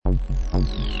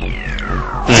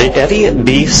The Eddie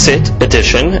B. Sit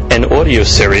edition and audio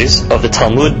series of the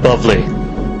Talmud Bavli.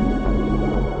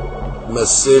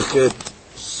 Masechet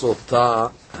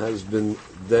Sotah has been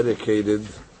dedicated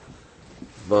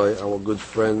by our good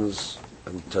friends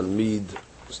and Talmid,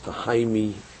 Mr.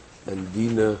 Jaime and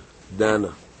Dina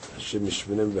Dana, Hashem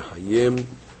Yishmenem V'Hayim,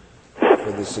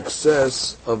 for the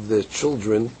success of their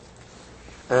children,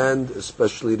 and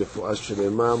especially the Fu'as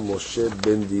Shelema Moshe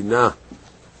ben Dina,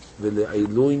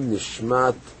 V'le'ilui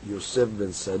Nishmat Yosef ben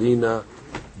Sarina,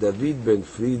 David ben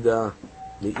Frida,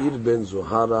 Meir ben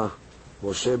Zohara,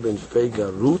 Moshe ben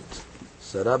Feiga Ruth,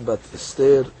 Sarah bat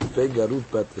Esther, Feiga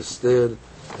Ruth bat Esther,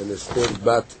 and Esther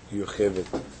bat Yochevet.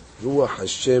 Ruach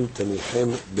Hashem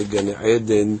tanichem began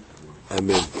Eden.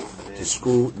 Amen.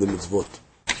 Tizku the mitzvot.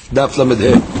 Daf Lamed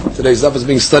He. Today's daf is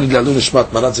being studied. Le'alun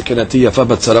Nishmat Marat Zekenati Yafa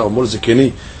bat Sarah Umur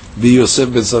Zekeni Bi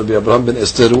Yosef ben Sarah Bi Abraham ben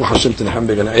Esther. Ruach Hashem tanichem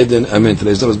began Eden. Amen.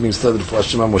 Today's daf is being studied for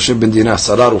Hashem Moshe ben Dinah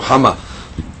Sarah Ruhama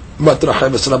bat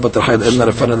Rachel Sarah bat Rachel. Elna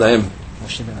Rafana Lahem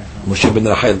Moshe ben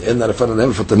Rachel. Elna Rafana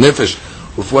Lahem for the nefesh.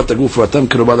 We begin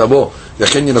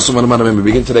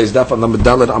today's daf on Lamed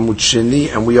Daled Amud Sheni,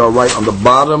 and we are right on the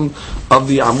bottom of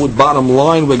the Amud, bottom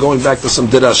line. We're going back to some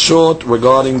dirashot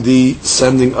regarding the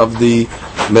sending of the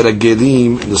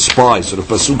Meragelim, the spies. So the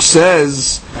pasuk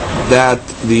says that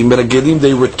the Meragelim,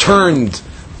 they returned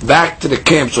back to the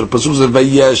camp. So the pasuk says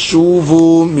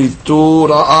Vayashuvu mitur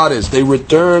haaretz. They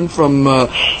returned from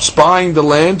spying the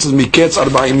land. Says Miketz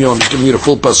arba'im yom. It's giving you the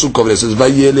full pasuk over there. It says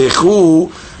Vayelechu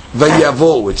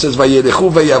Vayavo. It says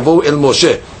Vayelechu Vayavo el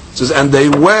Moshe. It says, and they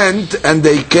went and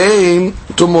they came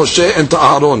to Moshe and to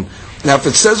Aaron. Now, if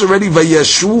it says already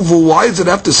Vayashuvu, why does it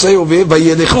have to say over here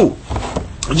Vayelechu?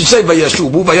 Did you say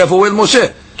Vayashuvu Vayavo el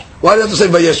Moshe? Why do you have to say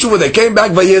Vayashuvu? They came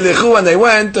back Vayelechu and they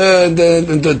went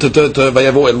to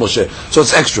Vayavo el Moshe. So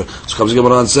it's extra. So comes the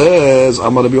Gemara and says,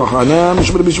 Amar Rabbi Yochanan,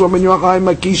 Mishmar Rabbi Shua ben Yochai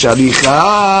Makish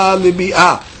Alicha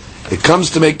Libi'ah. It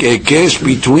comes to make a cash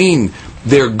between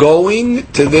they're going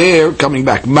to their coming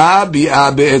back.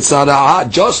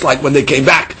 Just like when they came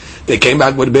back. They came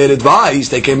back with bad advice.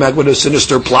 They came back with a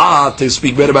sinister plot to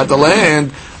speak bad about the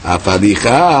land.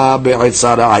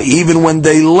 Even when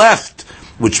they left,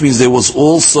 which means there was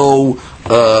also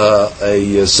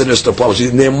a sinister plot.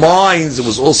 In their minds, it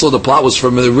was also the plot was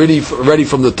from already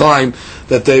from the time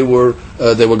that they were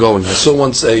going. I saw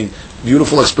once a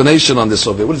beautiful explanation on this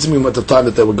over here. What does it mean at the time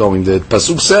that they were going? The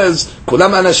pasuk says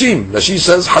kulam anashim. Rashi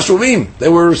says hashuvim. They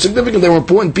were significant. They were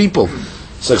important people.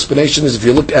 So explanation is, if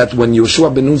you look at when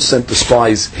Yehoshua ben Nun sent the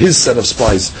spies, his set of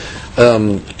spies,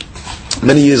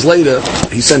 many years later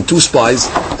he sent two spies,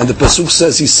 and the pasuk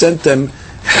says he sent them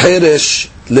heresh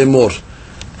lemor.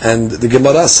 And the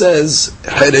Gemara says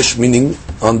heresh, meaning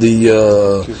on the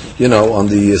on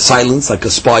the silence, like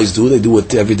the spies do. They do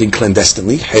it everything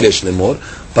clandestinely. Heresh lemor.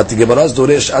 But the Gemara's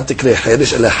doresh atikre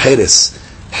heresh ela heres.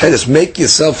 Heres, make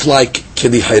yourself like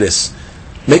kili heres.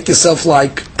 Make yourself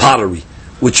like pottery,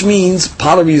 which means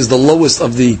pottery is the lowest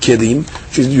of the kelim.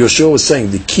 Yoshua was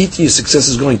saying the key to your success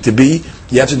is going to be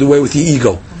you have to do away with your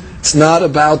ego. It's not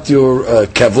about your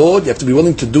kavod. You have to be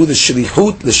willing to do the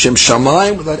shlichut, the shem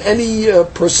shamayim, without any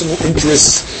personal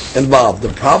interests involved. The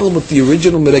problem with the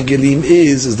original Meragelim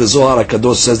is the Zohar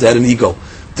HaKadosh says they had an ego.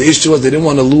 The issue was they didn't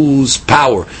want to lose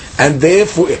power. And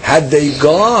therefore, had they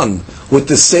gone with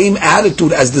the same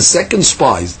attitude as the second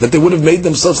spies, that they would have made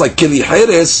themselves like Kili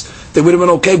Heres, they would have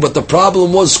been okay. But the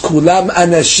problem was, Kulam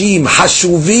Anashim,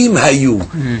 Hashuvim Hayu.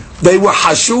 They were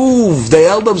Hashuv. They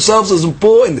held themselves as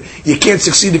important. You can't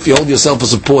succeed if you hold yourself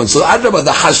as important. So, Adrabah,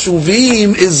 the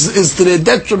Hashuvim is to their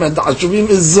detriment. The Hashuvim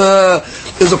is a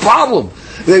problem.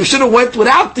 They should have went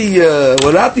without the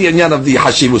inyan of the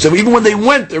hashivu. So even when they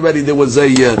went already, there was a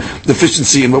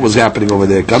deficiency in what was happening over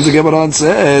there. Comes the Gemara and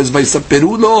says,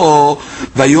 "Vaysaperu lo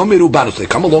vayomeru banu." They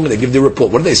come along and they give their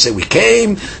report. What do they say? We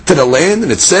came to the land,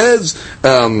 and it says,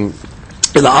 they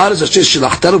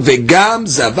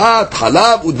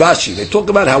talk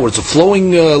about how it's a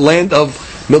flowing land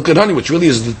of milk and honey, which really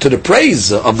is to the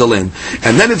praise of the land.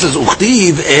 And then it says,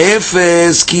 "Uchtiv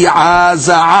efes ki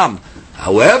azam."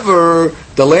 However,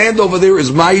 the land over there is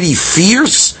mighty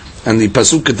fierce, and the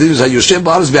pasuk continues, "Hayoshem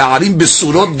ba'aretz ve'arim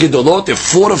besurot gedolot,"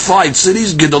 fortified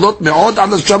cities, gedolot me'od al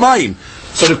shamayim.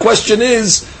 So the question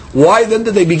is, why then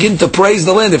did they begin to praise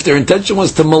the land? If their intention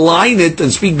was to malign it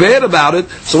and speak bad about it,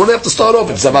 so what do they have to start off?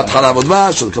 It's Zavat Halav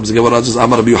Udvash. So it comes to Gemara and says,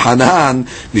 Amar Rabbi Yohanan,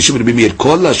 Mishum Rabbi Meir,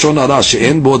 Kol Lashon Hara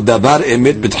she'en bo davar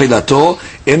emet b'tchilato,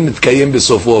 en mitkayem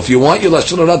b'sofo. If you want your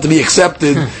Lashon Hara to be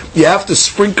accepted, you have to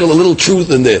sprinkle a little truth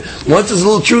in there. Once there's a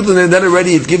little truth in there, then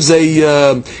already it gives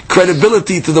a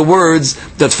credibility to the words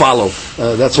that follow.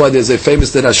 That's why there's a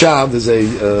famous derasha, there's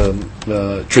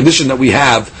a tradition that we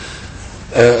have,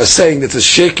 a saying that says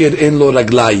sheker en lo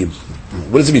raglayim.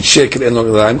 What does it mean, sheker en lo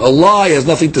raglayim? A lie has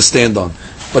nothing to stand on.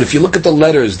 But if you look at the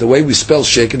letters, the way we spell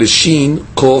sheker is shin,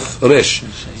 kof, resh.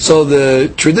 So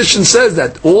the tradition says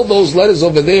that all those letters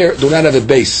over there do not have a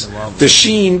base. The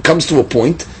shin comes to a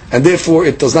point, and therefore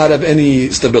it does not have any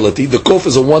stability. The kof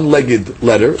is a one-legged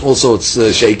letter, also it's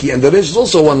shaky, and the resh is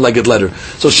also a one-legged letter.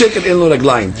 So sheker en lo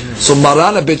raglayim. So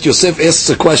Marana Bet Yosef asks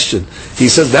a question. He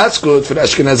says that's good for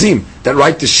Ashkenazim, that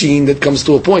write the sheen that comes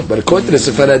to a point. But according to the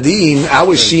Sephardim,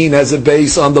 our sheen has a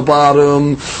base on the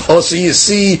bottom. Also, you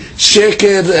see,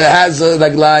 sheker has a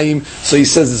raglayim. So he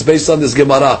says it's based on this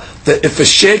Gemara that if a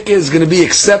sheker is going to be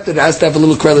accepted, it has to have a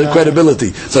little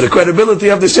credibility. So the credibility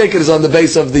of the sheker is on the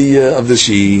base of the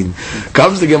sheen.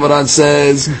 Comes the Gemara and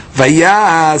says,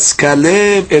 Vayas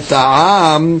Kalev et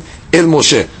ha'am el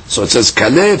Moshe. So it says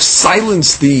Kalev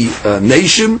silenced the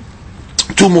nation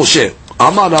to Moshe.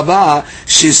 Amar Rava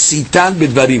shesitan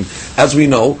bidvarim. As we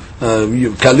know,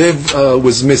 Kalev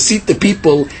was mesit the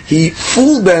people. He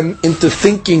fooled them into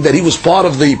thinking that he was part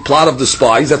of the plot of the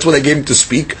spies. That's why they gave him to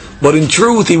speak. But in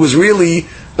truth, he was really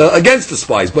against the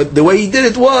spies. But the way he did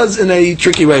it was in a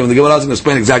tricky way. When the Gemara is going to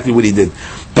explain exactly what he did.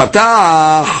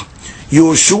 Patah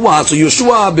Yoshua. So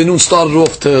Yoshua ben Nun started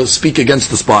off to speak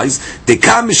against the spies. They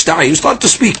come mishtari. He started to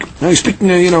speak. He's speaking,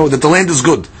 that the land is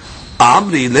good.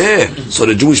 Amri leh. So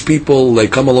the Jewish people, they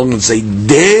come along and say,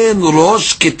 Den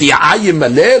Rosh Keti'ayim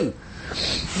Malel.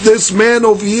 This man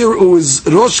over here who is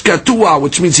Rosh Katua,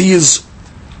 which means he is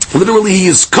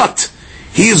cut.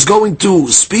 He is going to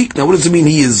speak. Now what does it mean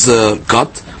he is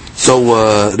cut? So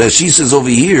Rashi says over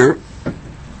here,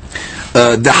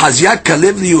 the Hazyak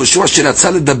Kalev li Yoshua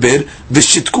sheratzah ledaber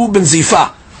v'shitku ben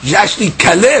zifa. Actually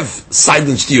Kalev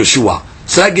silenced Yoshua.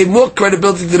 So that gave more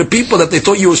credibility to the people that they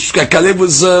thought Kalev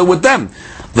was with them.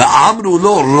 V'amru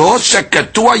lo rosh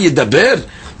hakatua yedaber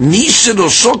mish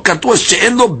rosho katua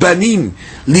she'en lo banim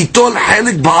litol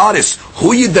chelik ba'aretz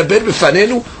hu yedaber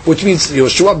b'fanenu, which means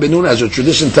Yoshua ben Nun, as your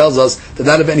tradition tells us, did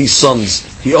not have any sons.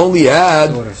 He only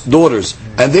had daughters.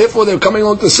 And therefore they're coming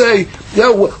along to say,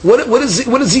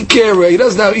 what does he care? He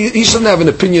shouldn't have an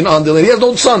opinion on the land. He has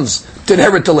no sons to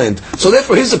inherit the land. So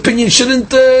therefore his opinion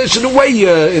shouldn't weigh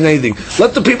in anything.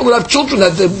 Let the people that have children,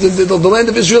 that the land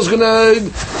of Israel is going to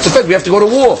defend. We have to go to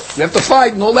war. We have to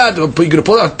fight and all that. You're going to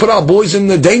put our boys in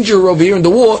the danger over here in the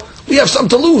war. We have something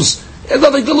to lose. He has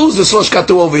nothing to lose, this Rosh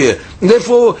Katu over here. And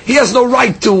therefore he has no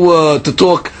right to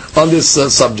talk on this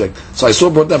subject. So I saw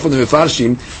brought that from the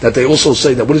Mefarshim that they also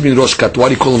say that what does it mean Rosh Katua? Why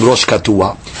do you call him Rosh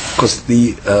Katua? Because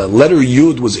the letter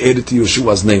Yud was added to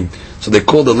Yeshua's name. So they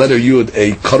call the letter Yud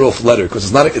a cut-off letter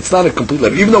because it's not a complete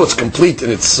letter, even though it's complete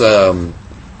in its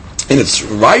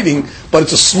writing, but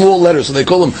it's a small letter. So they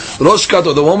call him Rosh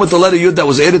Katua, the one with the letter Yud that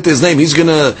was added to his name. He's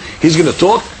gonna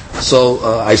talk. So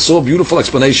I saw a beautiful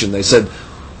explanation. They said,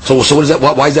 so what is that?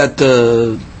 Why is that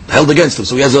held against him?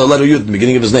 So he has a letter Yud at the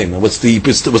beginning of his name. Now what's the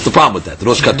problem with that?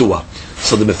 Rosh Katua.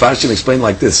 So the Mefarshim explained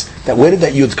like this: that where did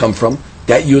that Yud come from?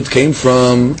 That Yud came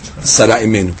from Sarah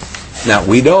Imenu. Now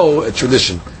we know a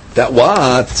tradition that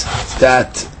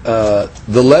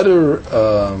the letter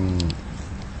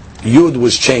Yud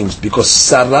was changed because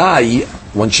Sarai,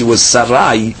 when she was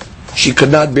Sarai, she could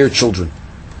not bear children.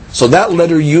 So that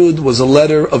letter Yud was a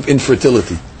letter of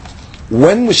infertility.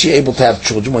 When was she able to have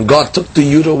children? When God took the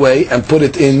Yud away and put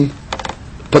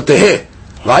the He,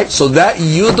 right? So that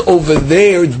Yud over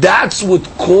there, that's what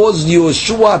caused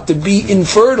Yoshua to be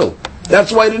infertile.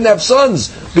 That's why he didn't have sons,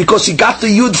 because he got the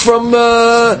Yud from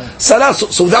Sarah.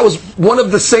 So that was one of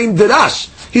the same Dirash.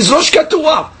 He's Rosh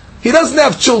Katua. He doesn't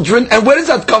have children, and where does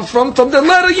that come from? From the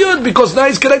letter Yud, because now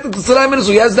he's connected to Sarah,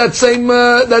 so he has that same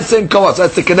kawas.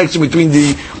 That's the connection between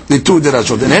the two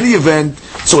Dirashot. In any event,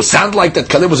 so it sounded like that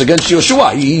Kalev was against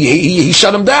Yoshua. He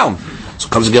shut him down. So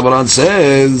comes the Gemara and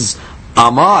says,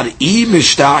 Amar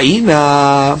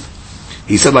mishta'ina.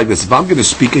 He said like this: if I'm going to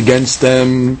speak against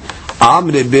them,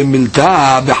 they're going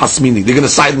to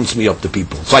silence me up to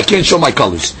people, so I can't show my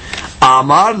colors.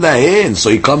 Amar lahen. So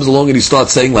he comes along and he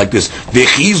starts saying like this: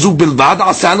 V'chizu bilvad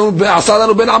asanu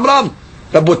ben Amram.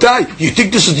 Rabotai, you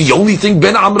think this is the only thing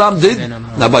Ben Amram did?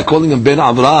 Now by calling him Ben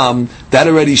Amram, that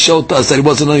already showed to us that he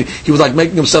was like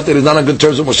making himself that he's not on good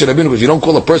terms with Moshe Rabbeinu, because you don't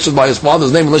call a person by his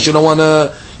father's name unless you don't want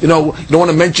you don't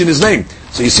want to mention his name.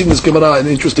 So you see in this Gemara an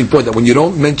interesting point that when you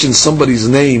don't mention somebody's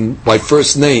name by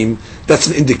first name, that's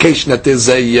an indication that there's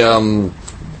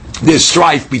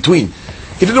strife between.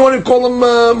 He didn't want to call him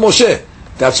Moshe.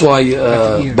 That's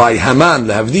why by Haman,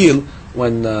 Lehavdil,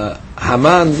 when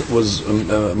Haman was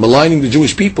maligning the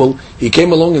Jewish people, he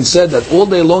came along and said that all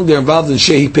day long they're involved in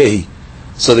Shehi Pehi.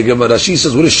 So the Gemara Rashi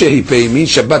says, what does Shehi Pehi mean?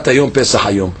 Shabbat Hayom Pesach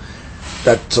Hayom.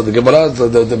 So the Gemara,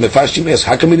 the Mefarshim asks,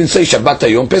 how come he didn't say Shabbat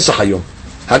Hayom Pesach Hayom?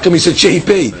 How come he said Shehi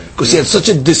Pehi? Because he had such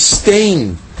a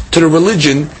disdain to the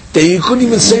religion that he couldn't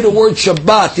even say the word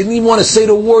Shabbat. He didn't even want to say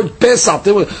the word Pesach.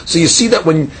 So you see that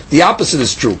when the opposite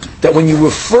is true, that when you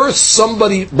refer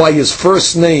somebody by his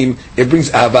first name, it brings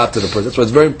ahavat to the person. That's why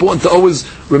it's very important to always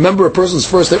remember a person's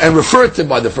first name and refer to him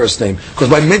by the first name. Because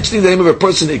by mentioning the name of a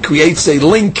person, it creates a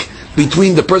link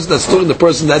between the person that's talking and the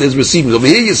person that is receiving. Over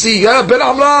here you see, Ben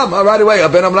Amram, right away,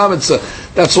 Ben Amram.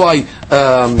 That's why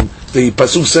the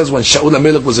Pasuk says when Shaul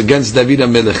HaMelech was against David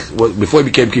HaMelech, before he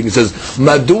became king, it says,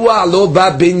 Madua lo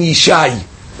ba ben Yishai,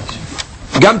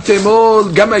 Gam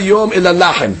temol, gam ayom ila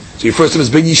lachem. So your first name is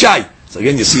Ben Yishai. So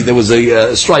again, you see there was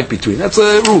a strife between. That's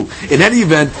a rule. In any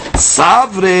event,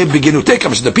 Savre beginutei,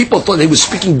 the people thought he was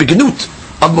speaking beginut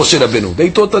of Moshe Rabbeinu. They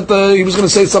thought that he was going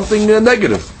to say something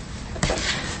negative.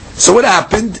 So what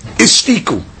happened?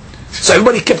 Ishtiku. So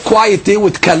everybody kept quiet there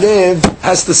with Kalev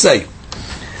has to say.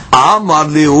 Amar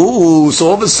lehu. So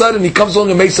all of a sudden he comes along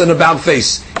and makes an about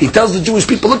face. He tells the Jewish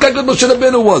people, look how good Moshe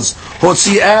Rabbeinu was.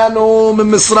 Hotzi'anu min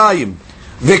Misrayim.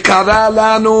 Ve'kara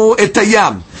lanu et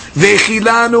hayam.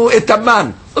 Ve'echilanu et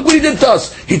haman. Look what he did to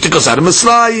us. He took us out of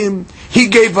Misrayim. He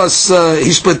gave us,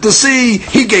 he split the sea.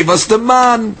 He gave us the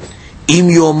man. Im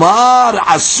yomar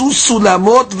asu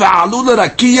sulamot ve'alu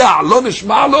l'rakiya lo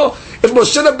nishma lo. If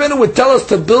Moshe Rabbeinu would tell us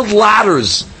to build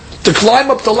ladders, to climb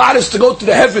up the ladders to go to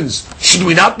the heavens, should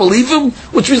we not believe him?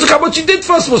 Which means look how much he did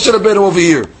for us, Moshe Rabbeinu over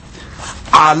here.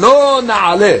 Alo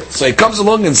na'aleh. So he comes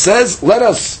along and says, let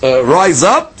us rise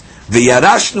up,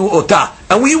 v'yarashnu otah,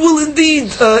 and we will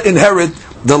indeed inherit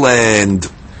the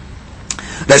land.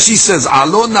 That she says,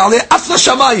 Alo na'aleh afla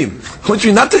shamayim, which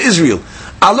means not to Israel.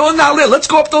 Alo na'aleh, let's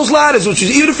go up those ladders, which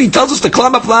is even if he tells us to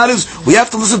climb up ladders, we have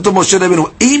to listen to Moshe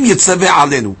Rabbeinu. Im yitzaveh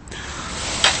alenu.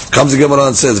 Comes the Gemara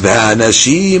and says,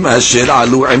 "V'hanashim asher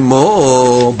alu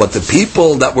imo." But the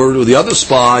people that were the other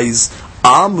spies,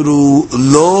 amru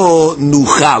lo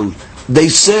nuchal. They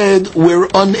said we're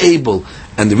unable,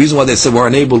 and the reason why they said we're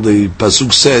unable, the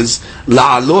pasuk says,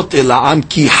 "La'alot ela'am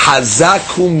ki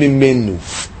hazaku mimenu,"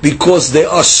 because they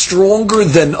are stronger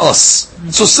than us.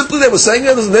 So simply they were saying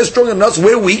they're stronger than us.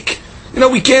 We're weak.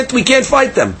 We can't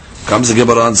fight them. Comes the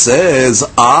Gemara and says,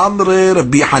 Amre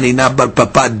Rabbi Hanina bar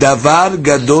Papa davar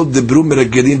gadol debru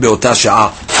meragelim beota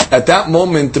sha'a. At that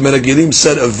moment, the meragelim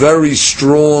said a very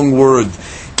strong word.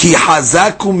 Ki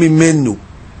hazaku mimenu.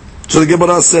 So the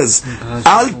Gemara says,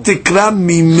 Al tikra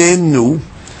mimenu,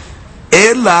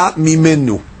 ela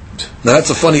mimenu. Now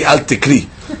that's a funny al tikri.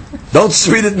 Don't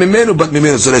read it mimenu, but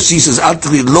mimenu. So that she says, Al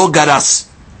tikri lo garas.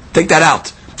 Take that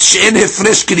out. שאין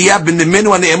הפרש קריאה בין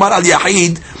ממנו הנאמר על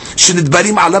יחיד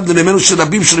שנדברים עליו לממנו של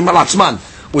רבים שרים על עצמן,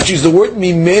 which is the word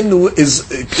mimenu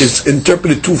is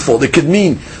interpreted twofold. It could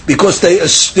mean because they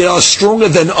are stronger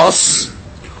than us,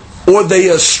 or they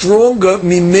are stronger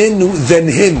mimenu than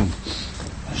him,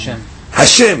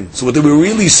 Hashem. So what they were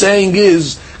really saying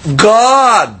is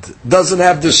God doesn't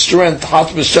have the strength, Hat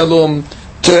v'Shalom,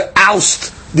 to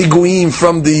oust the goyim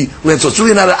from the land. So it's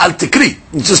really not an al-tikri.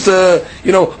 It's just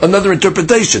another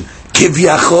interpretation.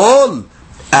 Kivyachol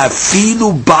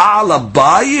afilu ba'al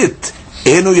abayit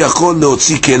enu yachol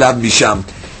leotzi kelav misham.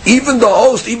 Even the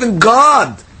host, even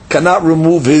God cannot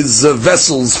remove his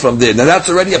vessels from there. Now that's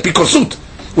already a pikosut,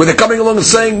 where they're coming along and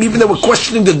saying, even they were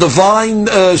questioning the divine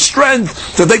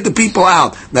strength to take the people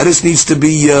out. Now this needs to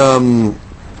be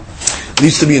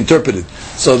interpreted.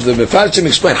 So the Mefarshim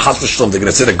explain, they're going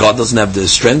to say that God doesn't have the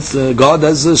strength. God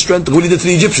has the strength. What he did to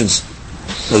the Egyptians.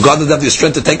 God doesn't have the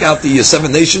strength to take out the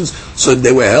 7 nations. So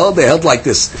they held like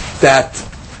this. That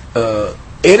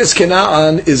Eretz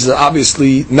Canaan is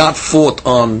obviously not fought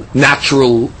on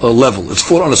natural level. It's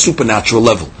fought on a supernatural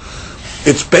level.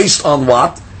 It's based on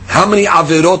what? How many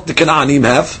averot the Canaanim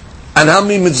have, and how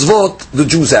many mitzvot the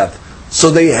Jews have. So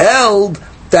they held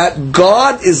that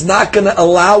God is not going to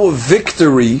allow a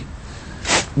victory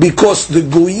because the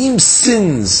goyim's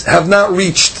sins have not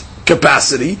reached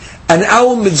capacity, and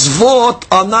our mitzvot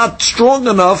are not strong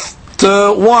enough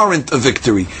to warrant a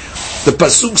victory. The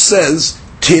pasuk says,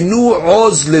 "Tenu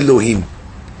oz lelohim,"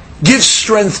 give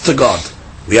strength to God.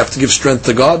 We have to give strength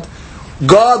to God.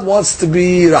 God wants to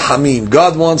be rahamim.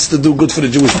 God wants to do good for the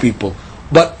Jewish people.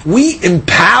 But we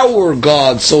empower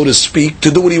God, so to speak,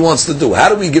 to do what He wants to do. How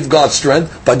do we give God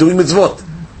strength? By doing mitzvot,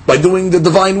 by doing the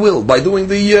divine will, by doing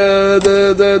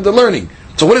the learning.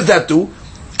 So what does that do?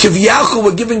 Kiviyachol,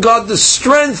 we're giving God the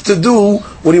strength to do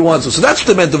what He wants to. So that's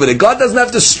the meant of it. God doesn't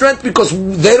have the strength because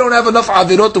they don't have enough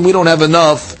avirot and we don't have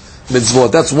enough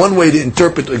mitzvot. That's one way to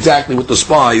interpret exactly what the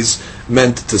spies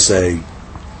meant to say.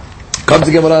 Comes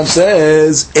the Gemara and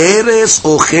says, Eres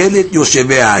ochelet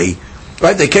yosheveai.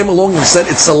 Right? They came along and said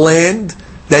it's a land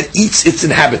that eats its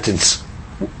inhabitants.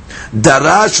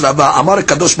 Darash Rabba Amar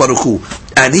Kadosh Baruch Hu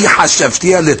Ani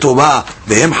Hashavtiya Letova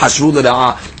Vehem Hashvu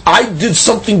L'Ra'a. I did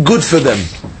something good for them,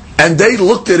 and they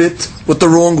looked at it with the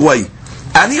wrong way.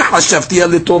 Ani Hashavtiya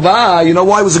Letova. You know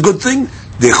why it was a good thing?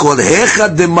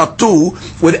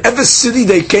 Whatever city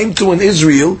they came to in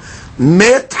Israel,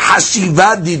 Met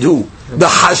Hashiva Didhu. The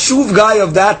Hashuv guy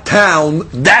of that town,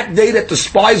 that day that the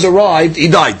spies arrived, he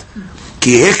died.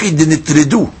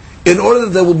 In order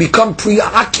that they will become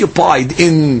preoccupied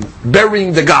in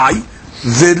burying the guy,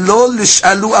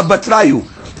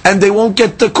 and they won't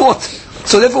get caught.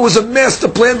 So therefore it was a master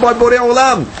plan by Borei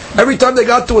Olam. Every time they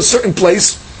got to a certain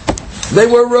place, they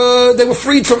were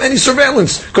freed from any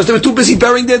surveillance because they were too busy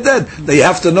burying their dead. They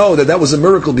have to know that was a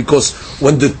miracle, because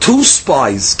when the two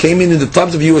spies came in the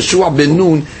times of Yehoshua ben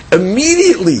Nun,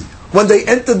 immediately when they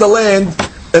entered the land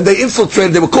and they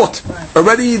infiltrated, they were caught.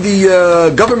 Already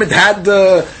the government had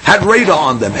radar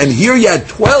on them. And here you had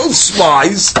 12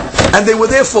 spies, and they were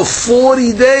there for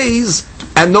 40 days,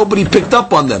 and nobody picked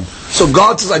up on them. So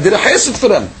God says, I did a chesed for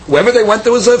them. Wherever they went,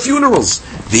 there was funerals.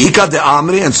 V'ika de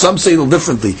Amri, and some say it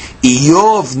differently.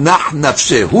 Iyov nah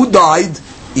nafsheh. Who died?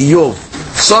 Iyov.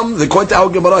 Some, according to our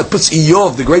Gemara, it puts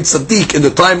Iyov, the great Sadiq, in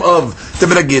the time of the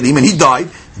V'ragedim, and he died.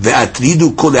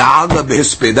 Ve'atridu kol ha'alma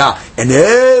be'hespeda. And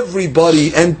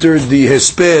everybody entered the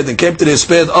hesped and came to the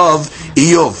hesped of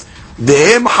Iyov.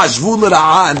 Ve'em hashvu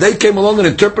l'ra'a. And they came along and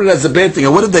interpreted it as a bad thing.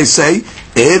 And what did they say?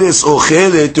 Eres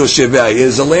ochelet yoshevei. It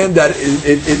is a land that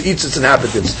it eats its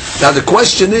inhabitants. Now the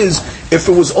question is, if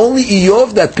it was only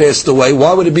Iyov that passed away,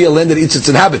 why would it be a land that eats its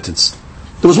inhabitants?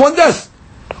 There was one death,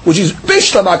 which is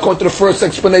Bishlama, according to the first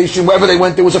explanation. Wherever they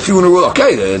went, there was a funeral.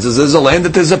 Okay, there's a land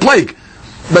that there's a plague.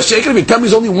 But Sheikh, tell me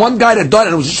there's only one guy that died,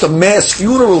 and it was just a mass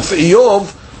funeral for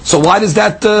Iyov. So why does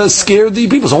that scare the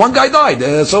people? So one guy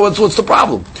died. So what's the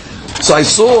problem? So I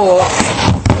saw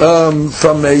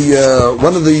from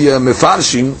one of the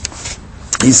Mefarshim,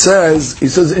 he says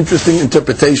interesting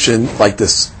interpretation like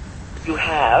this. You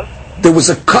have. There was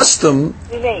a custom.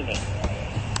 Remaining.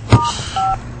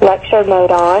 Lecture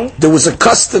mode on. There was a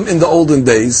custom in the olden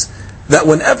days that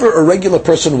whenever a regular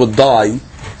person would die,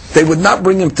 they would not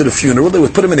bring him to the funeral. They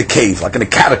would put him in a cave, like in a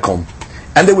catacomb,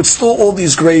 and they would store all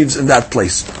these graves in that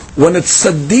place. When a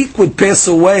tzaddik would pass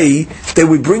away, they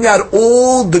would bring out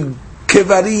all the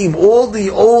kevarim, all the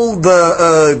old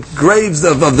graves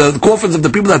of the coffins of the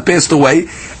people that passed away,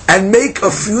 and make a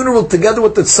funeral together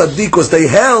with the tzaddik, because they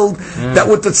held that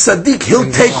with the tzaddik, he'll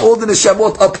take all the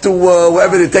neshamot up to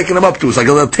wherever they're taking them up to. It's like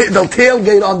they'll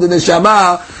tailgate on the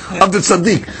neshama of the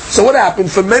tzaddik. So what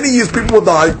happened? For many years, people would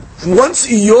die. Once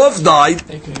Iyov died,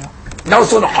 now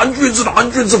so hundreds and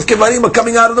hundreds of kevarim are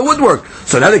coming out of the woodwork.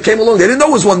 So now they came along. They didn't know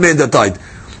it was one man that died.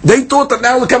 They thought that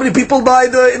now look how many people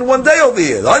died in one day over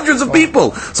here. Hundreds of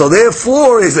people. So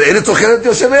therefore, it's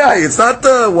not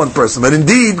one person. But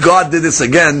indeed, God did this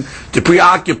again to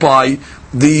preoccupy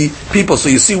the people. So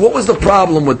you see, what was the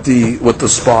problem with the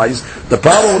spies? The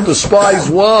problem with the spies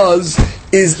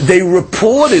is they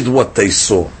reported what they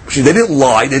saw. See, they didn't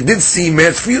lie. They did see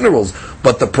mass funerals.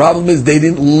 But the problem is they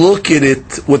didn't look at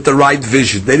it with the right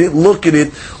vision. They didn't look at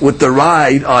it with the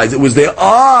right eyes. It was their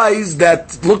eyes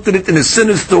that looked at it in a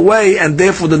sinister way and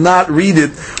therefore did not read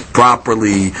it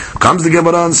properly. Comes the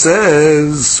Gemara and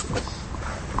says,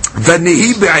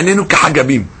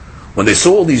 when they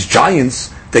saw all these giants,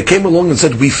 they came along and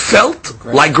said, we felt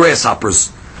like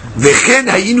grasshoppers. And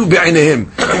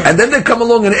then they come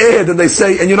along and add and they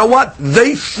say, and you know what?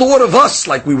 They thought of us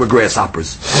like we were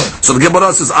grasshoppers. So the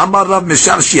Gemara says, Amar Rav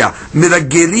Mesharshia,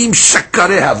 Miragelim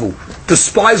Shakarehavu. The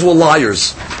spies were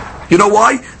liars. You know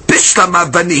why?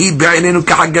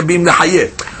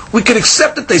 We can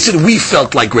accept that they said we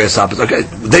felt like grasshoppers. Okay,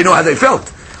 they know how they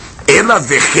felt.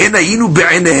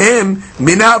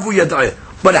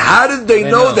 But how did they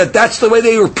know that that's the way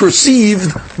they were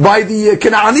perceived by the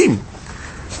Canaanim?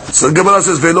 So the Gemara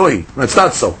says, Velohi. It's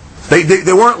not so.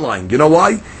 They weren't lying. You know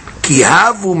why?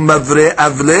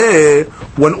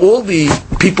 When all the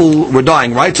people were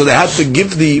dying, right? So they had to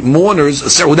give the mourners a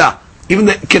seudah. Even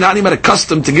the Canaanim had a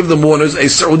custom to give the mourners a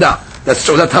seudah. That's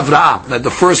seudat havra'ah. That's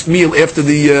the first meal after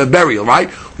the burial, right?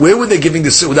 Where were they giving the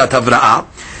seudat havra'ah?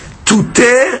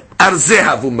 Tute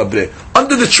arzehavu mabre.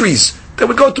 Under the trees. They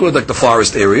would go to like the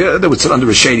forest area, they would sit under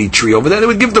a shady tree over there, they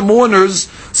would give the mourners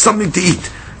something to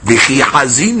eat.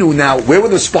 Now, where were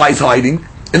the spies hiding?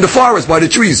 In the forest, by the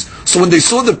trees. So when they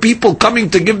saw the people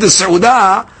coming to give the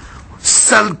Seudah,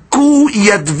 salku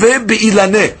yadve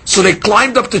be'ilaneh. So they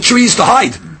climbed up the trees to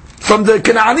hide from the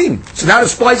Canaanim. So now the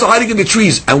spies are hiding in the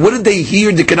trees. And what did they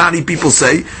hear the Canaanite people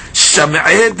say?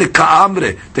 Sham'eh de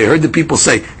ka'amre. They heard the people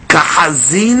say,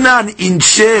 Kahazinan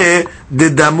inche de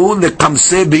damu le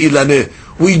kamse be'ilaneh.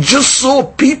 We just saw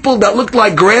people that looked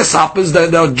like grasshoppers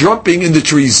that are jumping in the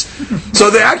trees. So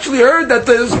they actually heard that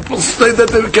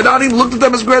the Canaanim looked at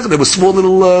them as grasshoppers. They were small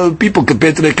little people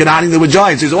compared to the Canaanim. They were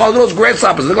giants. They said, "Oh, those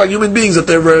grasshoppers look like human beings that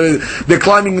they're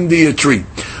climbing in the tree."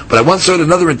 But I once heard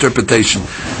another interpretation.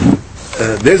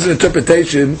 There's an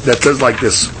interpretation that says like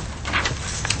this: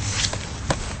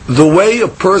 the way a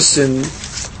person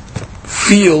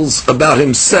feels about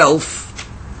himself,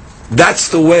 that's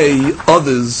the way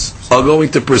others are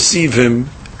going to perceive him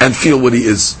and feel what he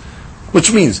is.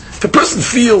 Which means, if a person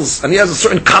feels, and he has a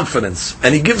certain confidence,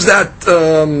 and he gives that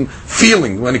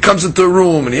feeling when he comes into a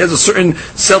room, and he has a certain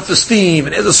self-esteem,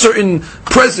 and he has a certain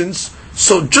presence,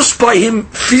 so just by him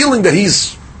feeling that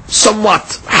he's somewhat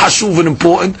hashuv and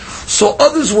important, so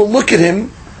others will look at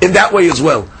him in that way as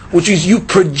well. Which is, you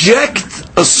project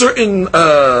a certain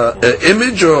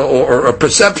image or a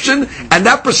perception, and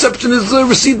that perception is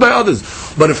received by others.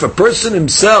 But if a person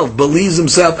himself believes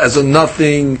himself as a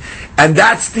nothing, and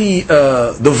that's the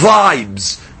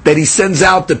vibes that he sends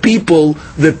out to people,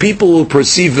 the people will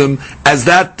perceive him as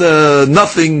that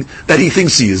nothing that he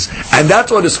thinks he is. And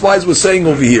that's what the spies were saying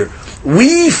over here.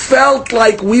 We felt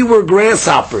like we were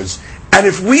grasshoppers. And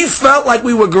if we felt like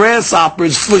we were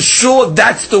grasshoppers, for sure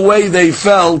that's the way they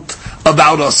felt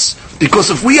about us. Because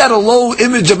if we had a low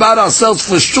image about ourselves,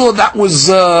 for sure that was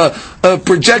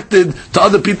projected to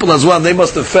other people as well. And they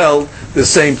must have felt the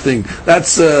same thing.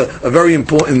 That's a very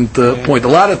important point. A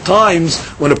lot of times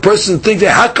when a person thinks,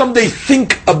 how come they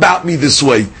think about me this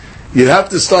way? You have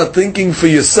to start thinking for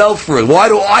yourself first. Why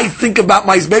do I think about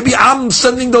myself? Maybe I'm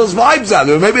sending those vibes out.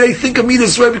 Or maybe they think of me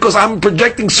this way because I'm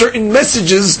projecting certain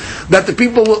messages that the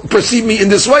people perceive me in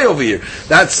this way over here.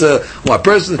 That's if a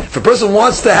person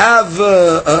wants to have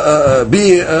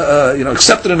be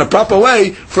accepted in a proper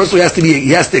way, first he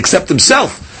has to accept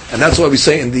himself. And that's why we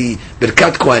say in the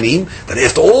Birkat Kohanim that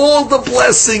after all the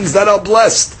blessings that are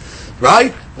blessed,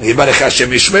 right? Yibarech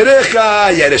Hashem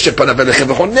Yishmerecha, Yereshem Panav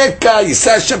Elechem V'choneka,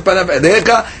 Yisah Hashem Panav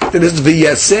Elechem, then it's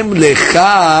V'yasem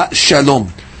Lecha Shalom.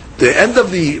 The end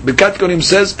of the Birkat Kohanim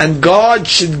says, and God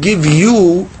should give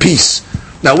you peace.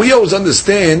 Now we always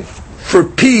understand, for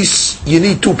peace, you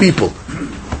need two people.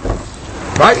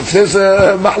 Right? If there's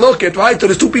a mahloket, right? So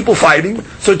there's two people fighting.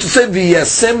 So to say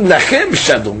V'yasem Lechem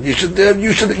Shalom, you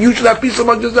should have peace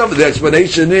among yourself. The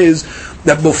explanation is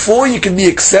that before you can be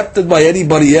accepted by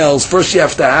anybody else, first you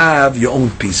have to have your own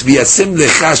peace. V'yasem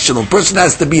Lecha Shalom. Person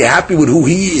has to be happy with who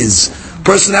he is.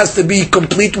 Person has to be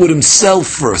complete with himself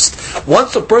first.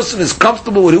 Once a person is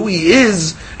comfortable with who he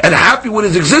is and happy with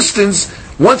his existence,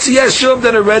 once he has shalom,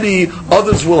 then already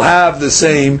others will have the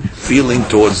same feeling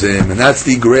towards him. And that's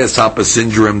the grasshopper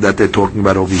syndrome that they're talking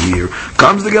about over here.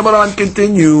 Comes the Gemara and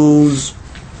continues.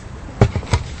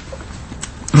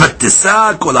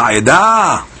 Matisa kol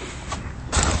ha'edah.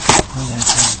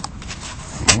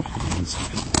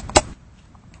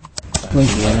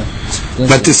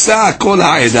 Matisa kol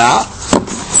ha'edah.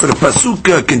 So the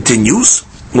pasuk continues.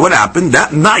 What happened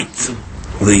that night?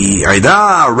 The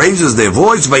Aidah raises their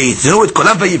voice,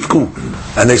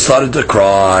 and they started to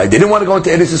cry. They didn't want to go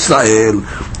into Eretz Israel.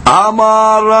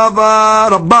 Amar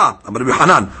Rabba Amar Rabbi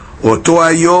Hanan. Oto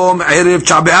hayom erev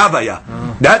Tisha B'Av haya.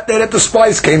 That day that the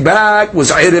spies came back was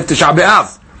erev Tisha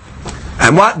B'Av.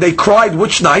 And what they cried,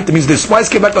 which night? That means the spies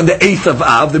came back on the 8th of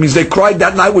Av. That means they cried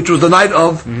that night, which was the night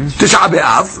of Tisha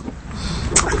B'Av.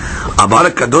 Amar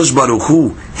Kadosh Baruch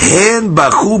Hu, hen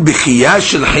bachu b'chiyah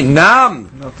shel chinam.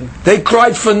 They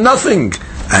cried for nothing.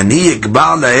 Ani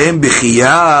yikba lahem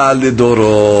b'chiyah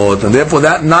lidorot. And therefore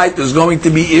that night is going to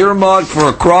be earmarked for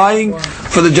a crying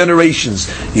for the generations.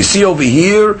 You see over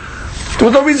here, there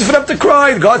was no reason for them to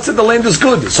cry. God said the land is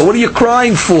good. So what are you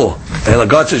crying for? And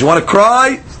God says, you want to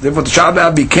cry? Therefore, the Tisha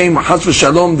B'Av became Chas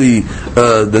v'Shalom,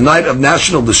 the night of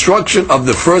national destruction of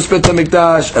the first Beit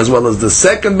HaMikdash, as well as the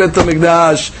second Beit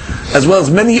HaMikdash, as well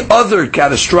as many other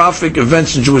catastrophic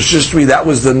events in Jewish history. That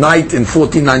was the night in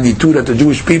 1492 that the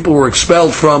Jewish people were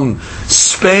expelled from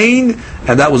Spain,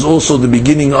 and that was also the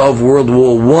beginning of World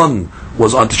War I,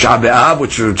 was on Tisha B'Av,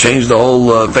 which changed the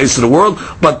whole face of the world.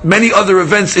 But many other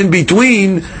events in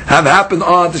between have happened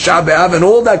on Tisha B'Av, and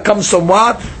all that comes from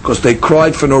what? Because they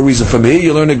cried for no reason. From here,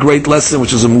 you learn a great lesson,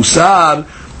 which is a musar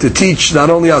to teach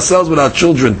not only ourselves but our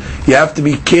children. You have to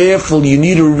be careful. You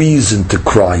need a reason to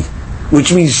cry,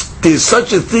 which means there's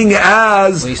such a thing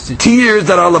as tears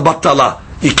that are labatala.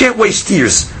 You can't waste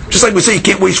tears. Just like we say you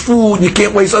can't waste food, and you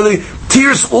can't waste other things.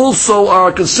 Tears also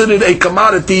are considered a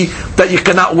commodity that you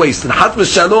cannot waste. And Hatma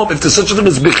Shalom, if there's such a thing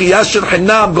as Bechiyah Shel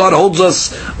Hinam, God holds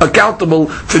us accountable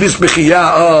for this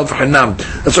Bechiyah of Hinam.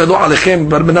 That's why Dua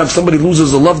Alechem, if somebody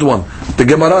loses a loved one, the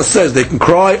Gemara says they can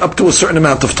cry up to a certain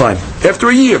amount of time. After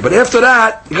a year. But after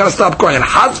that, you gotta stop crying. And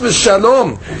Hatma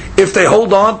Shalom, if they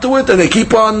hold on to it and they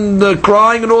keep on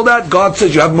crying and all that, God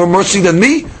says, you have more mercy than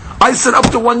me? I said up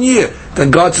to 1 year.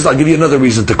 Then God says, I'll give you another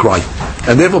reason to cry.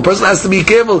 And therefore, a person has to be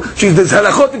careful. There's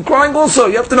halachot in crying also.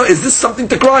 You have to know, is this something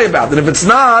to cry about? And if it's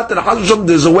not, then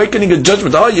there's awakening a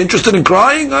judgment. Oh, you interested in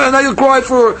crying? Now you'll cry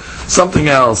for something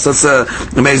else. That's an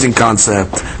amazing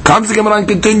concept. Comes the Gemara and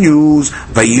continues.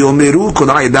 What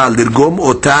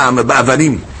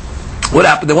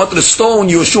happened? They wanted to stone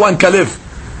Yoshua and Caleb,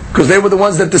 because they were the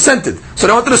ones that dissented. So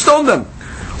they wanted to stone them.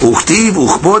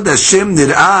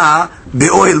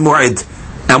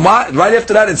 And right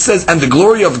after that it says, and the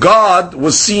glory of God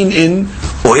was seen in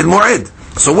Ohel Moed.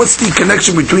 So what's the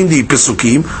connection between the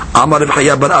Pesukim? Amar Reb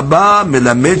Chaya bar Abba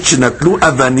melamed shenatlu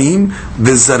avanim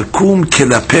v'zarkum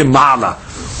kelape ma'ala.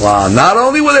 Wow! Not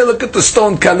only will they look at the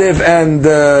stone Caleb and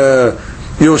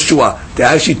Yoshua, they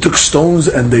actually took stones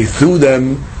and they threw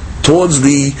them towards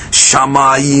the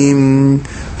Shamayim.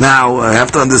 Now I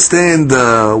have to understand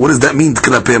what does that mean,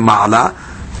 kelape ma'ala?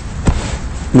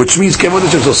 Which means kavod.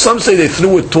 So some say they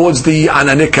threw it towards the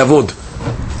anane kavod,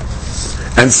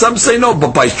 and some say no.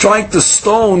 But by trying to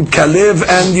stone Caleb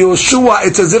and Yoshua,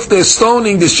 it's as if they're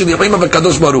stoning the shlichim of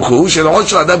Hakadosh Baruch Hu, shelol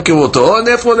shel adam kevoto, and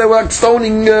therefore they were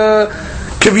stoning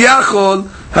Kivyachol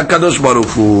Hakadosh Baruch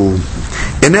Hu.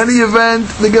 In any event,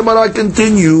 the Gemara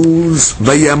continues.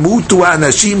 Vayamutu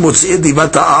anashim motzei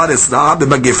divat haaretz ra'a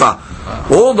b'magefa.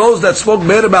 All those that spoke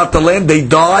bad about the land, they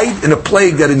died in a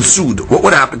plague that ensued. What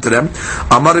would happen to them?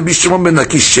 Amar Rabbi Shimon ben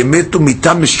Lakish shemetu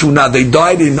mitam mishuna. They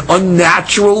died in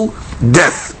unnatural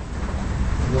death.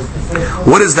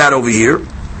 What is that over here?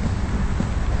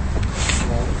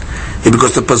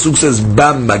 Because the pasuk says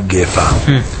ba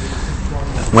magefa.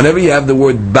 Whenever you have the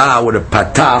word ba with a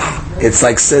patah, it's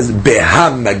like says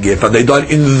beha magefa. They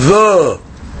died in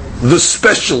the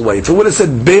special way. So when it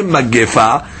said be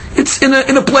magefa, it's in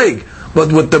a plague. But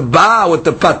with the ba, with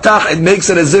the patah, it makes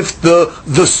it as if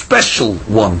the special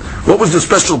one. What was the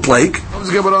special plague?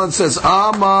 The Gemara says,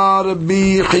 Amar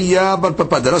bi Chaya bar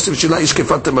Papa.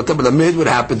 What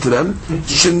happened to them?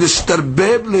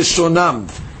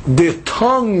 Their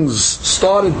tongues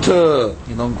started to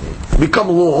become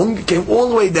long, came all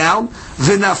the way down.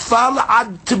 V'nafal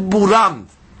ad tiburam.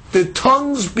 Their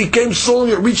tongues became so long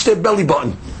it reached their belly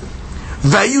button.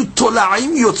 And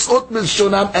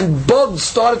bugs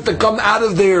started to come out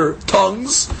of their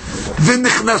tongues and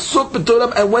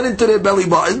went into their belly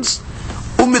buttons,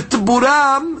 and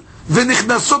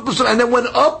then went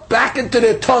up back into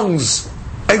their tongues,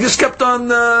 and just kept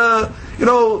on a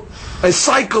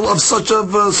cycle of such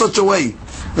a way.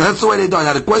 And that's the way they died.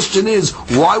 Now the question is,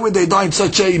 why would they die in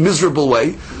such a miserable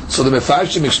way? So the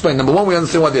Mefarshim explain. Number one, we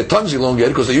understand why their tongues elongated,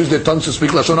 because they used their tongues to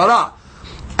speak Lashon Hara.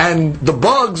 And the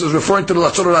bugs is referring to the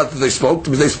Lashon Hara that they spoke,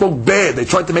 because they spoke bad. They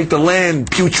tried to make the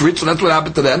land putrid, so that's what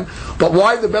happened to them. But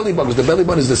why the belly button? Because the belly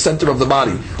button is the center of the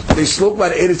body. They spoke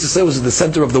about Eretz Yisrael was the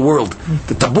center of the world.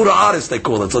 The Tabura Aris, they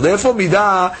call it. So therefore,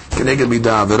 Midah, Keneged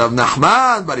Midah. V'Rav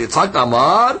Nachman, Bar Yitzchak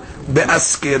Amar,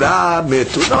 Be'askira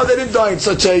metu. No, they didn't die in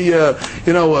such a,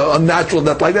 unnatural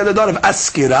death like that. They died of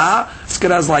askira.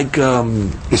 Askira is like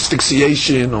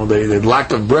asphyxiation, or they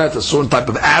lack of breath, a certain type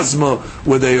of asthma,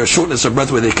 where they are shortness of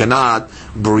breath, where they cannot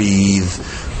breathe.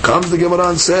 Comes the Gemara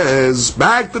and says,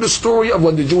 back to the story of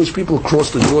when the Jewish people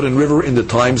crossed the Jordan River in the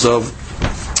times of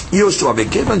Yoshua.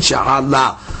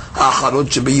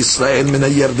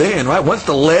 Right? Once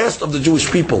the last of the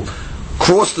Jewish people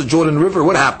crossed the Jordan River,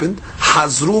 what happened?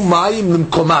 Hazru mayim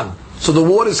limkoman. So the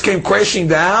waters came crashing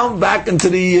down back into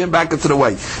the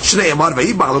way.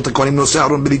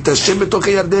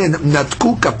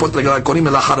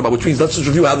 Which means, let's just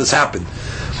review how this happened.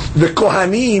 The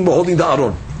Kohanim were holding the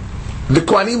Aron. The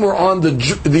Kohanim were on the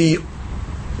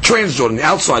Transjordan, the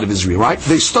outside of Israel, right?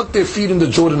 They stuck their feet in the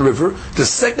Jordan River. The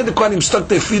second the Kohanim stuck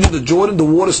their feet in the Jordan, the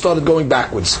water started going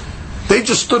backwards. They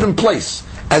just stood in place.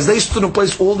 As they stood in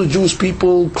place, all the Jewish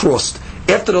people crossed.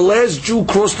 After the last Jew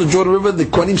crossed the Jordan River, the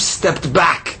Kohanim stepped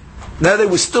back. Now they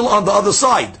were still on the other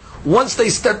side. Once they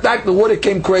stepped back, the water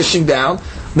came crashing down.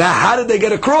 Now, how did they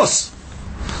get across?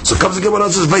 So comes the Gemara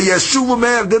and says, "Vayashuvu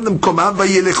me'avdim komam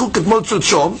vayelechu ketmol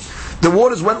tzotshom." The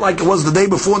waters went like it was the day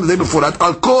before and the day before that.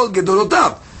 Al kol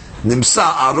gedolotav. Nimsa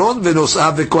Aaron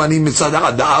v'nosav v'kohanim mitzad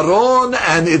echad. The Aaron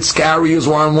and its carriers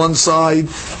were on one side.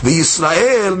 The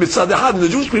Israel mitzad echad. And the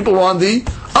Jewish people were on the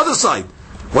other side.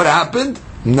 What happened?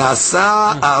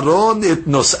 Nasa Aaron it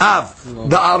nosav.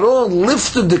 The Aaron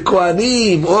lifted the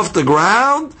Kohanim off the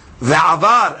ground.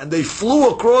 Ve'avar. And they flew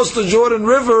across the Jordan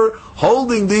River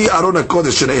holding the Aaron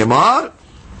HaKodesh Shene'emar.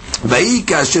 Ve'i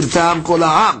kasher tam kol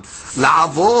ha'am.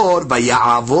 La'avor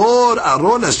vaya'avor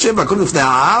Aaron Hashem v'akol lifnei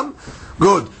ha'am.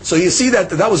 Good. So you see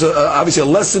that was obviously a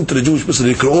lesson to the Jewish person.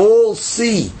 They could all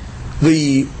see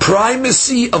the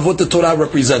primacy of what the Torah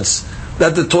represents.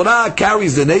 That the Torah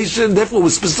carries the nation, therefore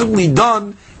was specifically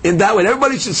done in that way. And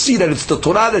everybody should see that it's the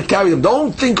Torah that carries them.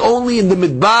 Don't think only in the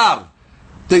Midbar.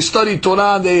 They study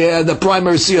Torah and they had the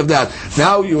primacy of that.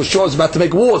 Now Yeshua is about to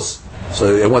make wars.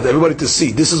 So I want everybody to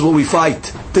see, this is what we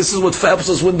fight. This is what helps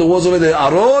us win the wars over the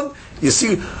Aaron. You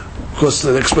see, because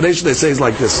the explanation they say is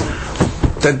like this.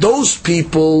 That those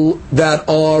people that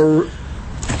are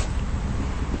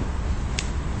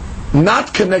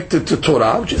not connected to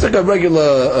Torah, which is like a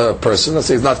regular person, let's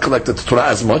say he's not connected to Torah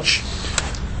as much,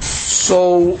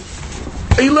 so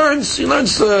he learns,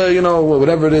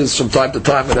 whatever it is from time to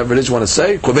time, whatever it is you want to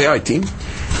say, Kovei Aitim,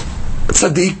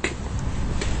 Tzaddik,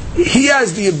 he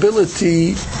has the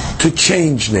ability to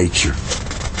change nature,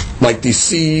 like the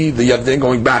sea, the Yarden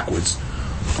going backwards.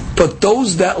 But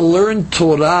those that learn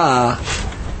Torah,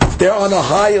 they're on a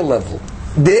higher level.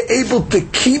 They're able to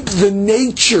keep the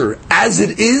nature as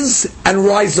it is and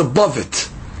rise above it.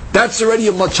 That's already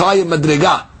a much higher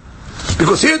madriga.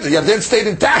 Because here the Yarden stayed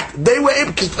intact. They were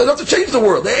able not to change the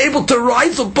world. They're able to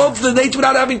rise above the nature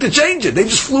without having to change it. They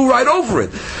just flew right over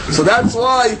it. So that's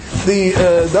why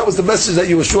that was the message that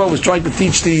Yeshua was trying to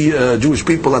teach the Jewish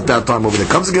people at that time over there.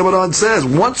 Comes the Gemara and says,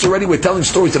 once already we're telling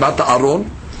stories about the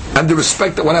Aaron and the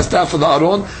respect that one has to have for the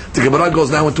Aaron, the Gemara goes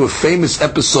now into a famous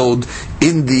episode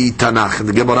in the Tanakh. And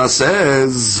the Gemara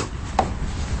says,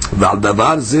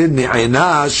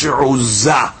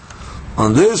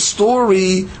 on this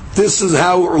story, this is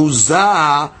how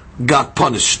Uzzah got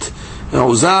punished. Now,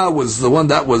 Uzzah was the one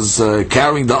that was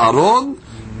carrying the Aaron,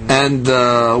 and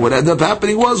what ended up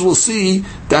happening was, we'll see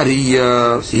that he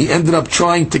ended up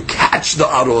trying to catch the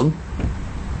Aaron.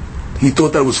 He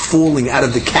thought that it was falling out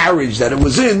of the carriage that it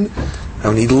was in,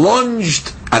 and he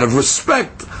lunged out of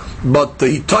respect, but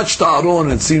he touched the Aaron,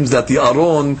 and it seems that the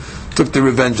Aaron took the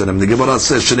revenge on him. The Gemara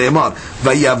says, Shneimar,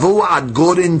 Vayavu ad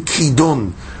Goren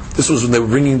Kidon. This was when they were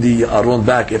bringing the Aaron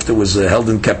back after it was held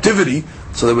in captivity,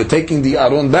 so they were taking the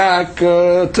Aaron back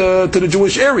to the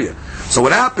Jewish area. So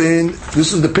what happened?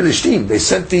 This is the Pilishtim. They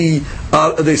sent the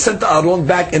Aaron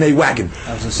back in a wagon,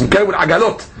 okay, with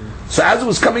agalot. So as it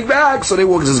was coming back, so they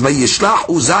walked. It says, "Vayishlach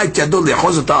Uzzah et yado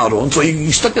lechozet Aaron." So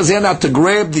he stuck his hand out to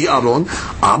grab the Aaron.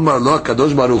 Amar lo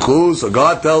Kadosh Baruch Hu. So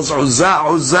God tells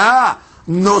Uzzah,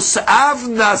 "Nosav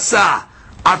nasa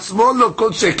atzmo lo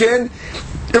kol sheken."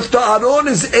 If the Aaron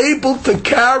is able to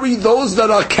carry those that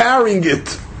are carrying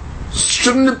it,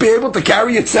 shouldn't it be able to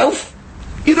carry itself?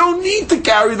 You don't need to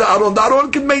carry the Aaron. The Aaron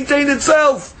can maintain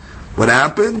itself. What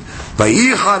happened?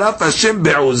 Vayicharaf Hashem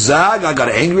be'Uzzah. God got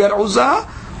angry at Uzzah.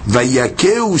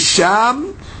 Vayakeu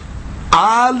sham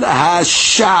al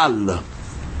hashal.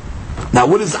 Now,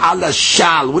 what is al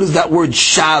hashal? What does that word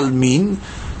shal mean?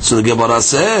 So the Gemara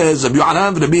says, Rabbi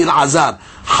Yochanan v'Rabbi Elazar,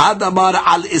 hadamar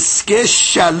al iske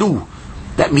shalu.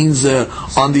 That means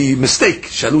on the mistake.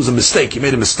 Shalu is a mistake. He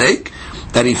made a mistake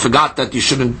that he forgot that you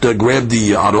shouldn't grab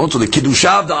the Aaron. So the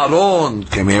Kiddushav, the Aaron,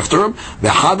 came after him.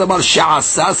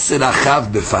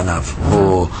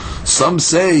 Some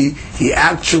say he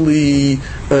actually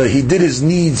he did his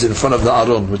needs in front of the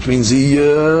Aaron, which means he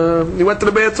went to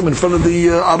the bathroom in front of the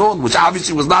Aaron, which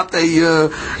obviously was not a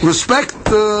respect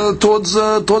towards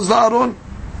the Aaron.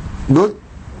 Good.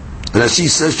 Rashi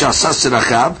says Sha'asas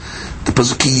Sirachav. The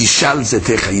pasuk Yishal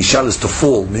Zetecha. Yishal is to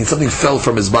fall, meaning something fell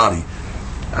from his body.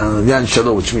 Yan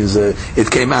Shalo, which means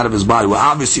it came out of his body. Well,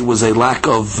 obviously, it was a lack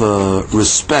of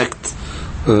respect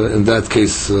in that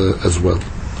case as well.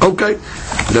 Okay,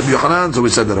 Rabbi Yochanan. So we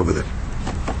said that over there.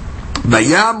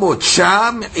 Vayamot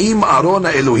Sham im Aaron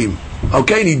Elohim.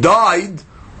 Okay, and he died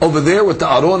over there with the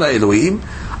Aaron Elohim.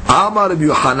 Amar Rabbi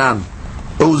Yochanan.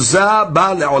 Uzzah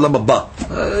ba le'olam haba.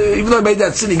 Even though he made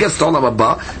that sin, he gets to olam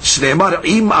haba. Shneimar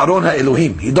im Aaron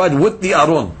ha'elohim. He died with the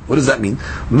Aaron. What does that mean?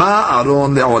 Ma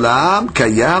Aaron le'olam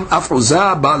kayam af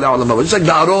Uzzah ba le'olam haba. Just like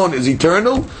the Aaron is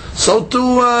eternal, so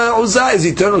too Uzzah is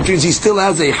eternal, which means he still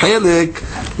has a helik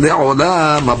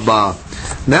le'olam haba.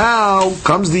 Now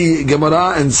comes the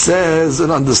Gemara and says an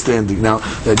understanding. Now,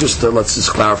 let's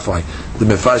just clarify. The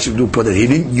Mefarshim do put it. He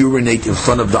didn't urinate in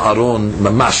front of the Aron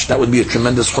mamash. That would be a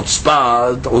tremendous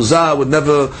chutzpah. Uzzah would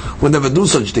never do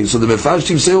such things. So the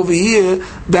Mefarshim say over here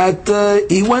that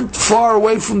he went far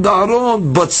away from the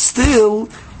Aron, but still,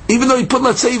 even though he put,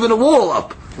 let's say, even a wall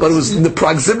up, but it was in the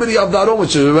proximity of the Aron,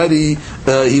 which already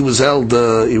he was held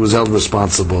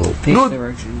responsible. Good.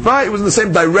 Right, it was in the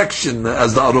same direction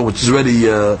as the Aron, which is already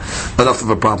enough of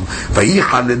a problem.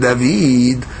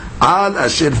 David al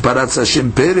asher paratz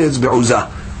Hashem peretz be'uzah,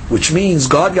 which means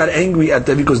God got angry at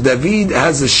David because David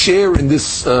has a share in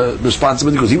this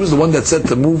responsibility because he was the one that said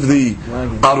to move the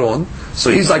Aron. So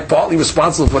he's like partly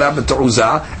responsible for what happened to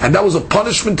Uzzah, and that was a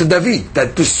punishment to David,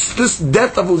 that this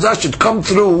death of Uzzah should come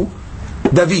through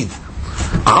David.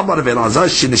 When the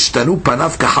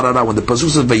pasuk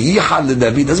says Vayichal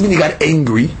David, doesn't mean he got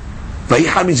angry.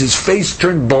 Vayichal means his face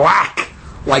turned black,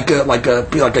 like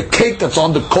a cake that's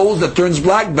on the coals that turns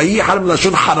black. Vayichal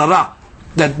lashon harara,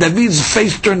 that David's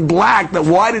face turned black. That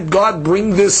why did God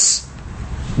bring this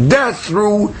death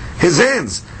through his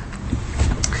hands?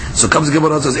 So comes the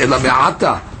Gemara and says Ela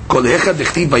me'ata kol echad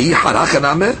dechtiv vayichal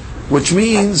hachaname, which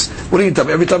means, what do you mean?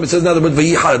 Every time it says now the word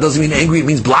vayihar, it doesn't mean angry, it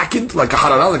means blackened, like a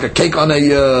harara, like a cake on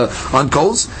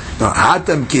coals. Now,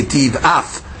 hatam ketiv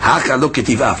af, haka lo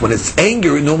ketiv af. When it's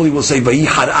anger, it normally will say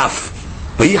vayihar af.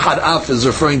 Vayihar af is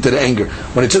referring to the anger.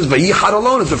 When it says vayihar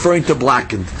alone, it's referring to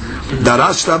blackened.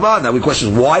 Darash Taba. Now we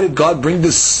question, why did God bring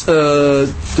this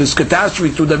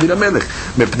catastrophe to David HaMelech?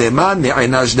 Mepnei man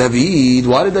ne'einash David.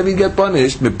 Why did David get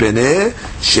punished? Mepnei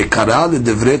shekara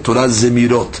ledevrei Torah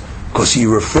zemirot. Because he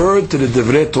referred to the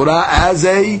Devrei Torah as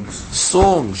a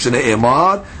song.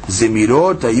 Shne'emar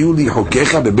zemirot hayu li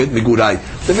hokecha bebet migurai.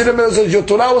 David HaMelech says, your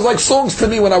Torah was like songs to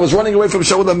me when I was running away from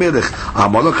Shaul HaMelech.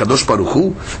 Amar lo Kadosh Baruch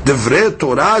Hu, Devrei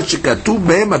Torah shekatuv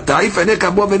behem atah ifaneka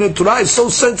bo v'nei Torah is so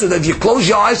sensitive. If you close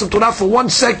your eyes to Torah for 1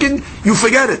 second, you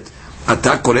forget it.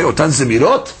 Atah koreh otan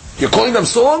zemirot? You're calling them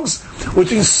songs?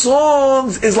 Which means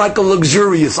songs is like a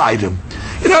luxurious item.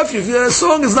 You know, if a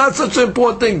song is not such an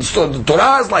important thing, so the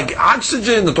Torah is like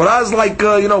oxygen. The Torah is like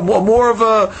more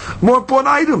important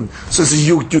item. So it says,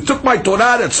 you took my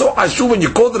Torah that's so ashuv and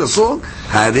you called it a song.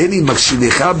 I'm going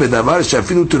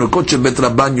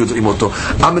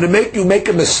to make you make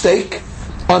a mistake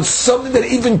on something that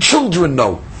even children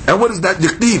know. And what is that?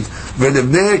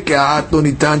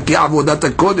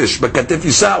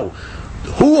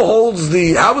 Who holds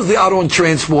how was the Aron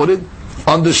transported?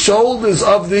 On the shoulders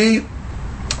of the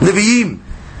Nevi'im.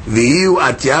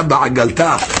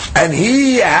 And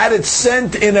he had it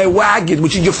sent in a wagon,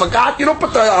 which you forgot, you don't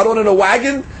put the Aron in a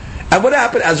wagon. And what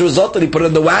happened? As a result that he put it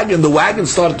in the wagon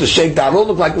started to shake. The Aron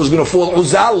looked like it was going to fall.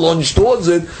 Uzzah lunged towards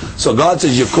it. So God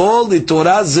says, you call the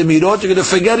Torah Zemirot, you're going to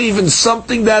forget even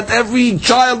something that every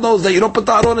child knows, that you don't put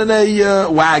the Aron in a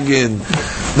wagon.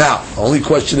 Now, the only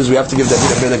question is, we have to give David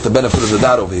HaMelech the benefit of the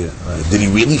doubt over here. Did he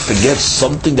really forget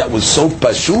something that was so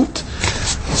pashut?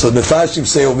 So the Mefarshim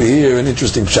say over here an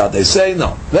interesting shot. They say,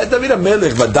 no. David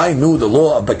HaMelech Vaday knew the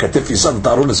law of Bekatif Yisrael,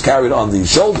 that Aron is carried on the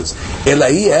shoulders.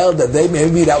 Elahi held that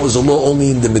maybe that was a law only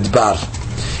in the Midbar.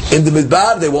 In the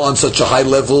Midbar, they were on such a high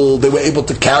level, they were able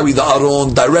to carry the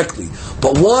Aron directly.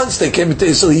 But once they came into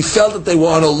Israel, he felt that they were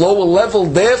on a lower level.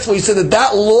 Therefore, he said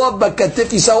that law of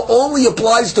Bekatif Yisrael only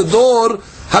applies to Dor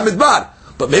HaMidbar.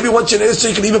 But maybe once you're in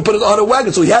Israel, you can even put it on a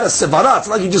wagon. So he had a sevara. It's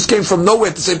like he just came from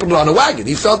nowhere to say put it on a wagon.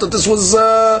 He felt that this was,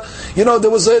 there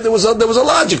was a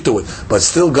logic to it. But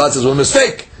still, God says, well,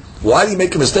 mistake. Why did he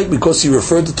make a mistake? Because he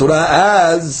referred to Torah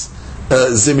as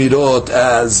zemirot,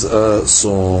 as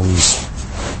songs.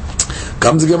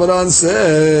 Comes the Gemara and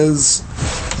says,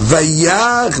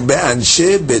 Vayach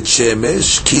be'anshe bet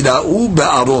shemesh kira'u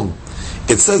be'aron.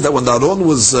 It says that when the Aron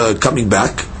was coming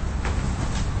back,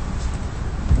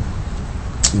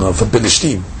 for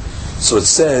Pelishtim. So it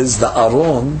says the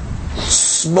Aron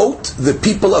smote the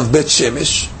people of Bet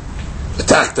Shemesh,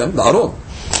 attacked them, the Aron,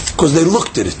 because they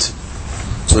looked at it.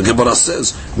 So the Gemara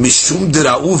says, Mishum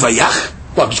dira'u vayach.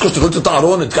 What, just because they looked at the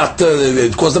Aron,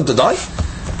 it caused them to die?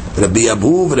 Rabbi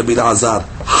Abu, Rabbi Azar,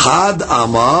 Had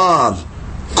Amar,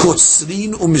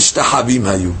 Kotzrin u'mishtahabim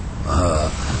hayu.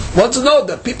 Want to know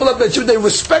that people of Bet Shemesh, they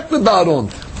respected the Aron.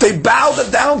 They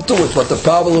bowed down to it, but the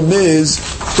problem is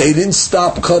they didn't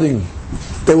stop cutting.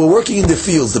 They were working in the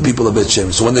fields, the people of Bet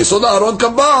Shemesh. So when they saw the Aron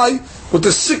come by with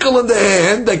the sickle in their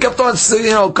hand, they kept on,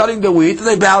 cutting the wheat, and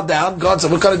they bowed down. God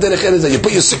said, "What kind of derech is that? You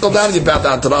put your sickle down and you bow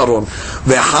down to the Aron."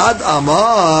 Vehad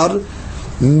Amar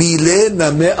Mile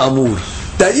Name Amur.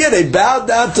 That they bowed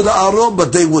down to the Aron,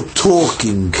 but they were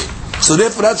talking. So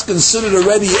therefore, that's considered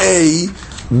already a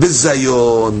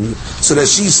bizayon. So that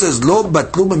she says, Lo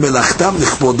batlu melachtam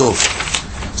nichpodo.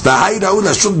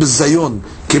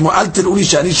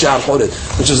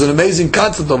 Which is an amazing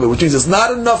concept of it, which means it's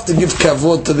not enough to give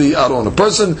kavod to the Aron. A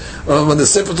person, when the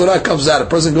Sefer Torah comes out, a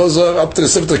person goes up to the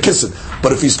Sefer Torah, kiss it.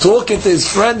 But if he's talking to his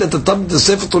friend at the time the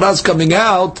Sefer Torah is coming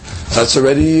out, that's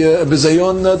already a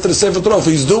bizayon to the Sefer Torah. If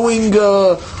he's doing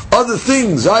other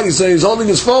things, right? He's holding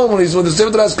his phone when the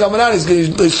Sefer Torah is coming out,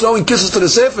 he's throwing kisses to the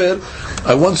Sefer.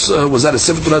 I once was at a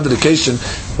Sefer Torah dedication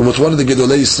with one of the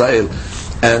Gedolei Israel.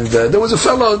 And there was a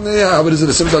fellow, how it is in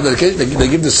the Sefer Torah dedication, they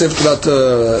give the Sefer Torah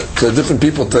to different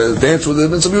people to dance with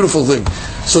them. It's a beautiful thing.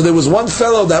 So there was one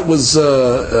fellow that was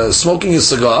smoking a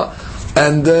cigar,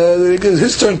 and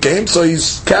his turn came, so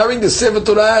he's carrying the Sefer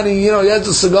Torah, and he has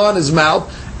the cigar in his mouth,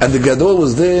 and the Gadol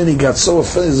was there, and he got so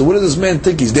offended. He said, what does this man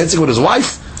think? He's dancing with his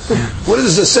wife? What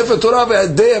is the Sefer Torah?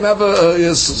 Damn, have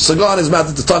a cigar in his mouth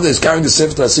at the time that he's carrying the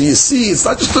Sefer Torah. So you see, it's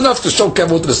not just enough to show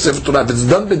kavod to the Sefer Torah. If it's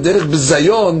done b'derech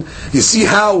b'zayon, you see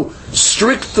how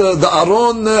strict the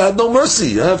Aron had no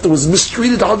mercy. If it was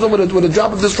mistreated with a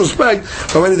drop of disrespect,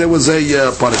 already there was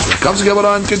a punishment. Comes the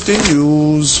Gemara and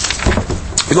continues.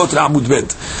 We go to the Amud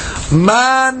Bet.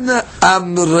 Man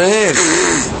amrech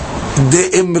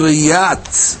de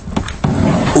imriyat.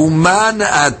 Uman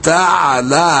ata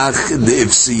alach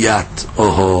de'ifsiyat.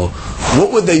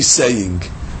 What were they saying?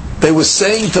 They were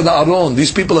saying to the Aron,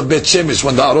 these people of Bet Shemesh,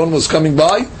 when the Aron was coming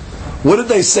by, what did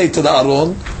they say to the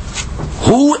Aron?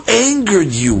 Who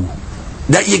angered you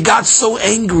that you got so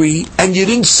angry and you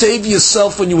didn't save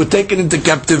yourself when you were taken into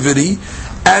captivity?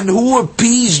 And who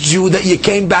appeased you that you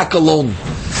came back alone?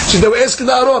 So they were asking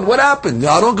the Aron, what happened? The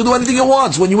Aron could do anything he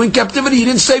wants. When you were in captivity, you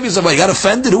didn't save yourself. You got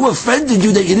offended? Who offended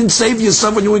you that you didn't save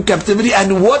yourself when you were in captivity?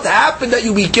 And what happened that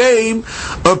you became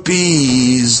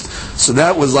appeased? So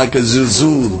that was like a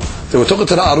zilzul. They were talking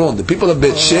to the Aron. The people of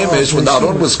Bet Shemesh, when the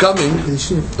Aron was coming,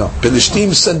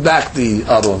 Pelishtim sent back the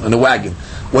Aron in a wagon.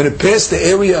 When it passed the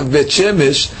area of Bet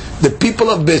Shemesh, the people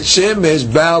of Bet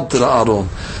Shemesh bowed to the Aron.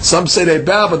 Some say they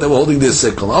bowed, but they were holding their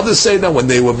sickle. Others say that when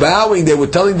they were bowing, they were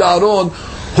telling the Aron,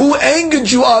 who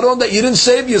angered you, Aron, that you didn't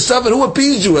save yourself, and who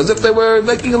appeased you, as if they were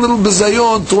making a little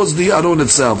bizayon towards the Aron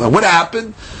itself. And what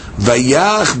happened?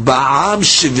 Vayach ba'am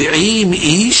shiv'im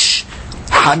ish,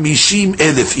 hamishim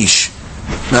elef ish.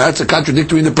 Now that's a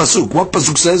contradictory in the pasuk. What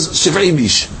pasuk says? Shiv'im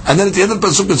ish. And then at the end of the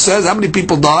pasuk it says, how many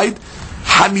people died?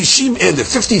 Hamishim elef,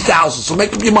 50,000. So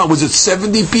make up your mind, was it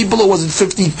 70 people or was it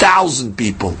 50,000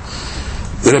 people?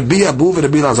 Rabbi Abu and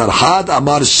Rabbi Lazar had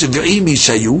amar 70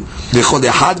 shayu v'chol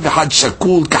echad v'chad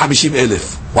shakul k'hamishim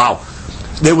elef. Wow,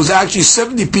 there was actually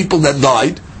 70 people that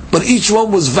died, but each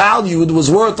one was valued, was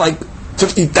worth like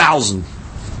 50,000.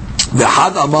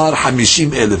 V'chad amar hamishim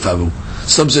elef abu.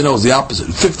 Some say no, it's the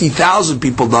opposite. 50,000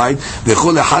 people died.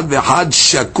 V'chol echad v'chad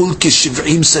shakul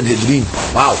k'shiv'im sanhedrin.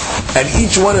 Wow, and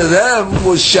each one of them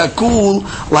was shakul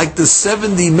like the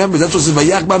 70 members. That was the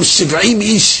vayach bam shiv'im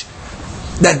ish.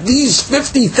 That these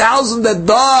 50,000 that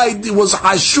died, it was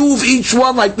hashuv, each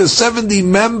one like the 70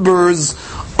 members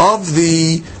of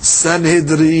the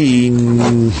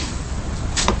Sanhedrin.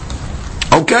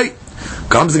 Okay,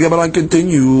 comes the Gemara and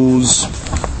continues.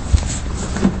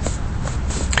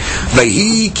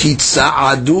 Vayhi ki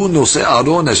tza'adu nosei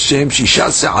Aron Hashem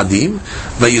shisha se'adim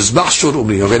vayizbach shor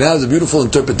umri. Okay, now there's a beautiful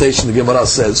interpretation. The Gemara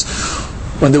says,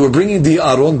 when they were bringing the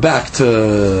Aron back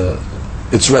to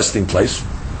its resting place,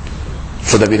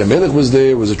 so David HaMelech was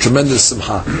there, it was a tremendous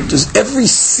simcha. Just every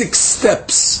 6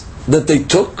 steps that they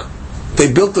took,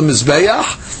 they built the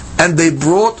Mizbeach, and they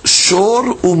brought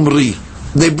Shor Umri.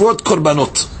 They brought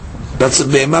Korbanot. That's a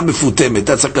Be'ema Mefutemet.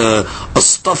 That's like a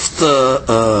stuffed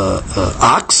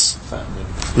ox.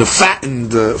 The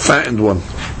fattened one.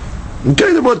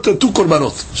 Okay, they brought 2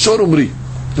 Korbanot. Shor Umri.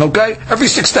 Okay? Every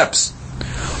 6 steps.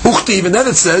 Uchtiv, and then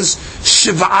it says,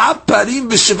 Shiv'a Parim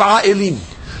v'Shiv'a Elim.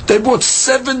 They brought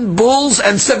 7 bulls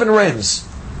and 7 rams.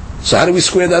 So how do we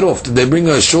square that off? Did they bring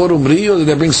a shor umri or did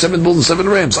they bring 7 bulls and 7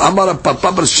 rams? Amar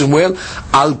Papa Shemuel,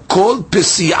 al kol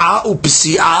pesi'ah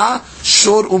upesi'ah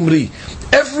shor umri.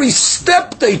 Every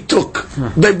step they took,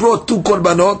 they brought 2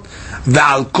 korbanot.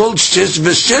 Ve'al kol shesh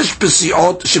v'shesh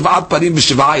pesi'ot shiv'at parim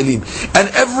v'shiv'a elim. And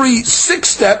every 6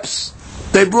 steps,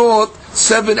 they brought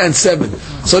 7 and 7.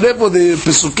 So therefore the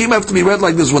Pesukim have to be read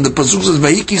like this. When the Pasuk says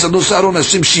Vayiki Sados Aron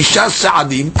Hashem Shisha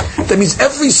Sa'adim, that means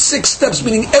every 6 steps,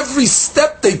 meaning every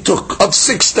step they took of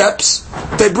 6 steps,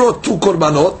 they brought 2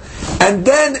 korbanot, and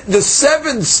then the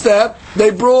 7th step they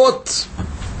brought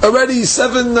already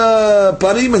 7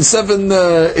 parim and 7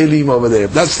 elim over there.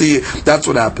 That's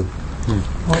what happened.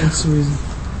 What's the reason?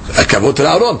 A kavod to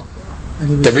Aron.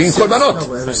 They're bringing korbanot.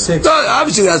 No,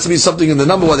 obviously there has to be something in the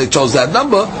number why they chose that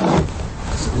number.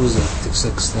 Uzzah took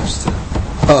 6 steps to...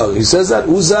 Oh, he says that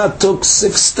Uzzah took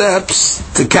 6 steps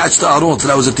to catch the Aron. So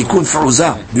that was a tikkun for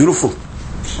Uzzah. Beautiful.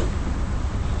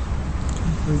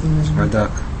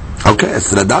 Radak. Okay,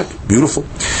 it's Radak. Beautiful.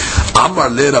 Amar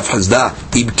le Rav Hazda,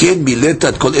 Ibken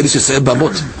miletat kol Eretz Yisrael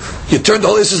bamot. You turned the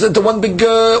whole Eretz Yisrael into one big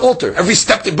altar. Every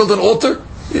step they build an altar.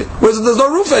 Whereas there's no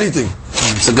roof, anything.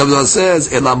 So Gabzal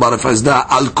says, Ela Amar Rav Hazda,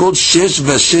 al kol shesh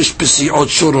v'shesh pesiot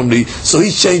shorumri. So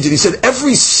he changed it. He said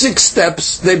every 6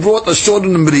 steps they brought a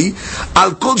shorumri.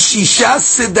 Al kol shisha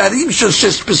sedarim shel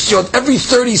shesh pesiot. Every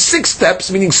 36 steps,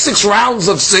 meaning 6 rounds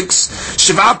of 6.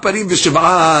 Shiv'a parim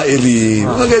v'shiv'a elim.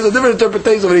 Okay, there's a different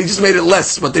interpretation of it. He just made it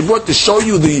less. But they brought to show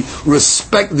you the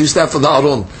respect they used to have for the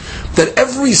Aron. That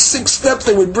every 6 steps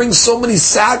they would bring so many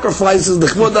sacrifices. The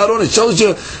Chvod Aron. It shows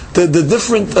you the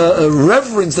different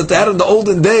reverence that they had in the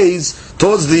olden days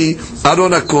towards the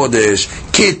Aron HaKodesh.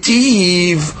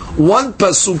 Ketiv, one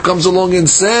pasuk comes along and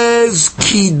says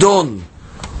Kidon,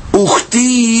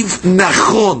 Uchtiv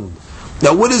Nachon.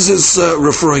 Now what is this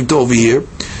referring to over here?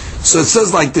 So it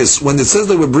says like this, when it says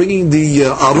they were bringing the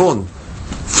Aron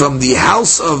from the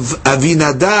house of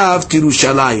Avinadav to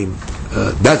Yerushalayim,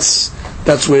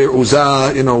 that's where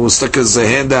Uzzah, stuck his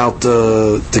hand out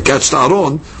to catch the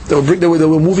Aron. They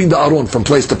were moving the Aron from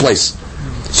place to place.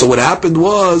 So what happened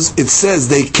was, it says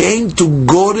they came to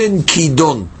Goren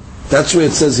Kidon. That's where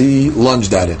it says he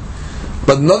lunged at it.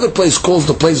 But another place calls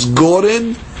the place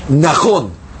Goren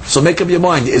Nachon. So make up your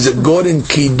mind, is it Goren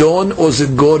Kidon or is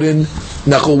it Goren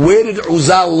Nachon? Where did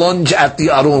Uzzah lunge at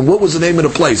the Aron? What was the name of the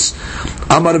place?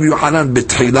 Amar Rabbi Yohanan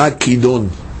B'tchila Kidon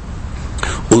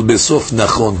Ulbesof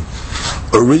Nachon.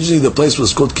 Originally the place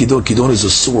was called Kidon. Kidon is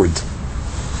a sword.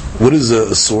 What is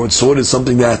a sword? Sword is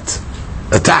something that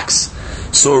attacks.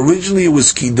 So originally it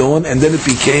was Kidon, and then it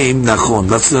became Nachon.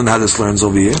 Let's learn how this learns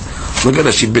over here. Look at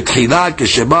Rashi. B'tchila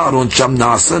k'sheba Aron sham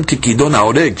na'asan k'Kidon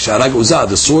ha'oreg sharag Uzzah.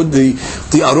 The sword,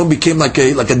 the Aron became like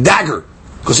a dagger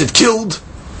because it killed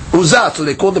Uzzah. So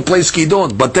they called the place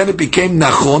Kidon. But then it became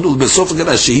Nachon. Ulbesof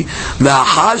Rashi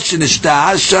la'achar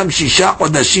shenishta'a sham shisha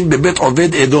chodashim bebet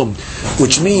Oved Edom.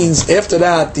 Which means after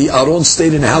that the Aron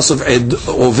stayed in the house of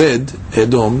Oved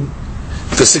Edom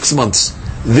for 6 months.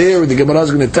 There, the Gemara is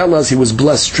going to tell us he was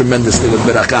blessed tremendously with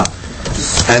Berakah.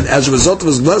 And as a result of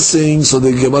his blessing, so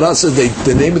the Gemara says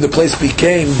the name of the place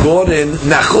became Goren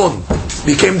Nachon,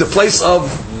 became the place of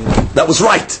that was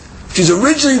right. She's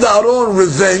originally the Aron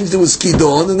revenged, it was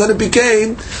Kidon, and then it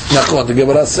became Nachon. The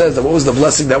Gemara says that what was the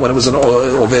blessing that when it was in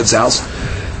Oved's house?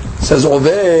 It says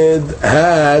Oved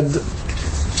had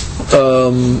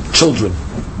children,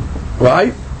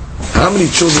 right? How many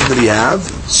children did he have?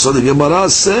 So the Gemara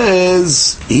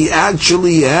says he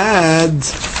actually had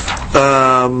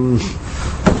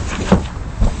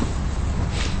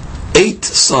 8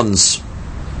 sons.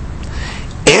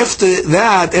 After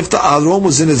that, after Aaron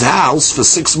was in his house for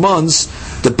 6 months,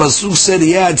 the pasuk said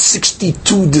he had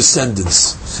 62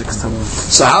 descendants.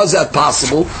 So how is that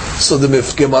possible? So the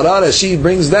Gemara Rashi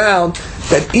brings down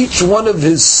that each one of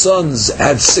his sons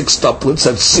had 6 tuplets,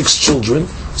 had 6 children.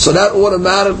 So that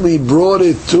automatically brought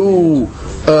it to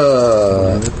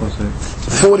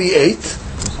 48.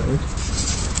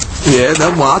 Yeah,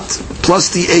 then what? Plus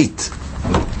the 8.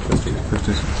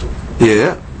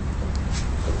 Yeah.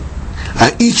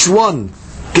 And each one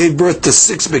gave birth to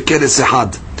 6 Bekeres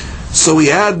Ehad. So he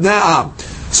had now,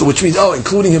 so which means,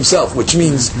 including himself, which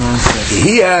means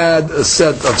he had a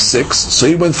set of 6, so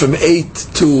he went from 8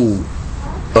 to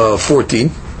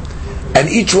 14, and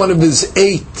each one of his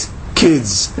 8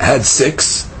 kids had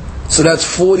 6, so that's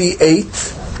 48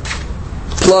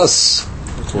 plus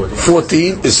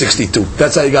 14 is 62.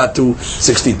 That's how you got to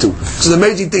 62. So the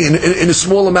amazing thing, in a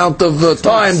small amount of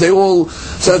time, they all,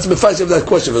 so that's the face of that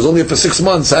question. It was only for 6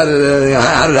 months, how did it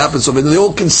happen? So they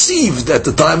all conceived at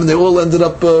the time, and they all ended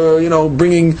up,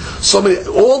 bringing so many,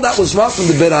 all that was from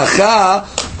the Beracha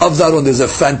of Zaron. There's a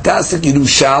fantastic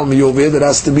Yerushalmi over here that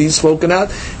has to be spoken out.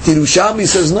 The Yerushalmi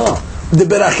says, no, the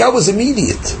Beracha was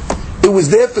immediate. It was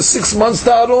there for 6 months,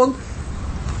 Zaron.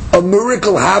 A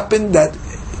miracle happened that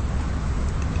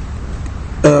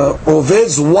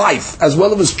Oved's wife, as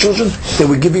well as his children, they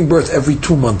were giving birth every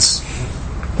 2 months.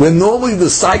 When normally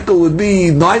the cycle would be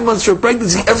 9 months for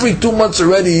pregnancy, every 2 months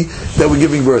already they were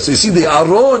giving birth. So you see, the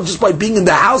Aron, just by being in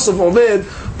the house of Oved,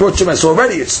 brought Shemayim. So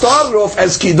already it started off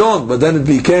as Kidon, but then it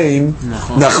became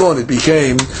Nachon. It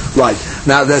became right.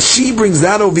 Now that she brings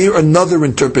that over here, another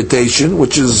interpretation,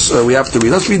 which is we have to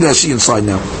read. Let's read that she inside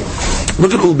now.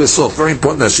 Look at Ulbesof, very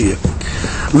important that she here.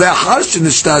 לאחר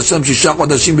שנשתה שם 6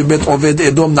 חודשים בבית עובד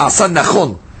אדום נעשה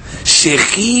נכון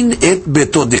שהכין את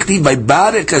ביתו דכתיב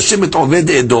ויברך השם את עובד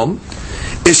אדום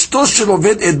Eshto shel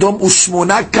oved Edom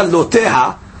ushmona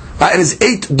kaloteha, and his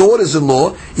 8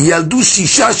 daughters-in-law, yaldu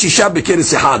shisha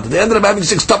bekeres ehad. They ended up having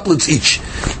 6 tuplets each.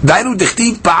 Dainu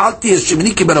dechtiv pa'alti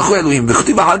hashemini kiberachu Elohim.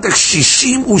 V'chtiv pa'altach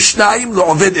 62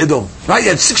 lo'oved Edom. Right? He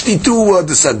had 62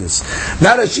 descendants.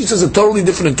 Now that she says a totally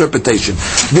different interpretation.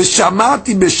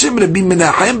 V'shamati b'shem Rabbi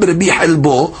Menachem b'Rabbi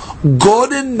Helbo,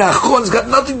 Goren Nachon, it's got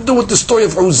nothing to do with the story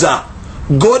of Uzzah.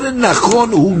 Goren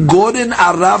Nachon hu Goren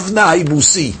Aravna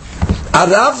Haibusi.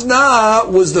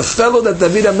 Aravna was the fellow that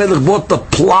David HaMelech bought the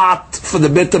plot for the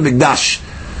Beit HaMikdash.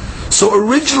 So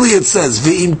originally it says,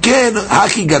 Ve'im ken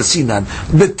haki garsinan,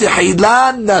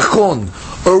 B'tehilan Nachon.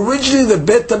 Originally the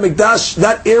Beit HaMikdash,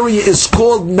 that area is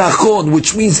called Nachon,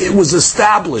 which means it was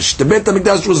established. The Beit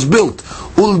HaMikdash was built.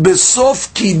 Ul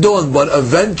besof Kidon, but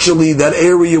eventually that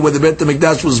area where the Beit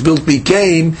HaMikdash was built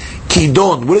became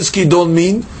Kidon. What does Kidon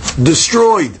mean?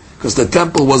 Destroyed. Because the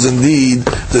temple was indeed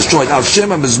destroyed. Al Shem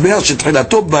HaMizbeach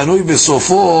shetchilato banui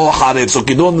v'sofo hareb. So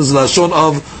Kidon is the lashon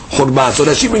of Churban. So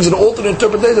that she brings an alternate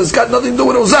interpretation. It's got nothing to do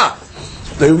with Uzzah.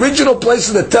 The original place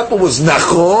of the temple was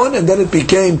Nachon, and then it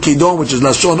became Kidon, which is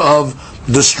lashon of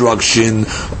destruction.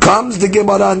 Comes the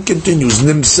Gemara and continues.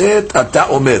 Nimset ata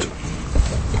omer.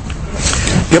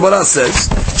 Gemara says,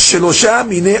 Shelosha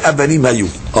mine avanim hayu.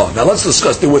 Oh, now let's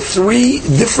discuss. There were 3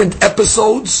 different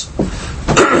episodes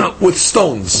with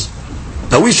stones.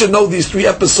 Now we should know these 3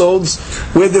 episodes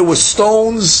where there were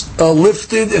stones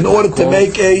lifted in order to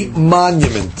make a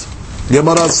monument.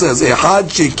 Gemara says, Ehad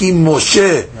shekim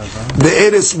Moshe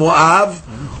be'eres Moav.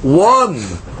 One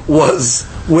was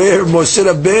where Moshe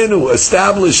Rabbeinu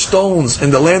established stones in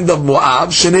the land of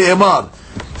Moab. Shnei Emar.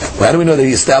 How do we know that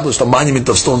he established a monument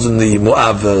of stones in the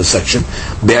Moab section?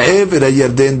 Be'ever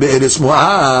Yarden be'eres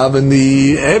Moab, and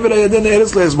the Ever Yarden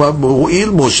eres Moab,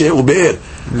 Mu'il Moshe u'be'er.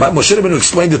 But Moshe Rabbeinu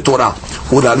explained the Torah.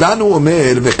 Uralanu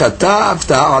omer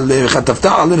v'chatavta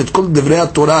alen et kol divrei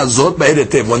HaTorah azot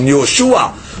be'eretev. When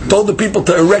Yoshua told the people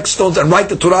to erect stones and write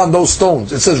the Torah on those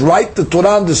stones, it says write the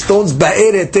Torah on the stones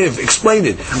be'eretev. Explain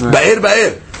it.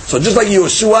 Be'er. So just like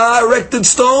Yoshua erected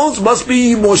stones, must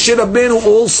be Moshe Rabbeinu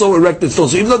also erected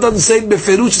stones. So even though it doesn't say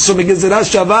beferush, so megezerah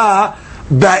shava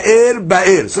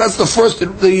ba'er. So that's the first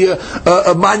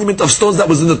monument of stones that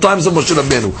was in the times of Moshe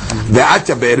Rabbeinu.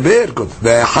 Ve'atya be'er. Good.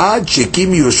 Ve'had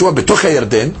shekim Yoshua betoch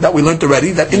Yarden. That we learned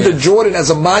already. That in the Jordan, as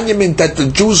a monument that the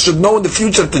Jews should know in the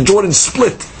future that the Jordan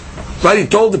split. Right? He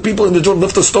told the people in the Jordan,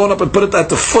 lift a stone up and put it at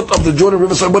the foot of the Jordan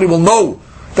River so everybody will know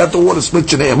that the water split.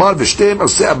 Shneimar v'shtem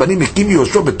aseh abanim hekim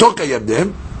Yoshua betoch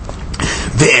Yarden.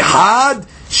 Ve'ehad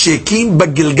shekim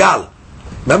b'Gilgal.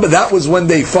 Remember, that was when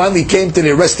they finally came to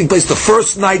their resting place. The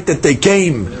first night that they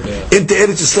came into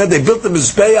Eretz Yisrael, they built the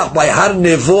Mizbeach by Har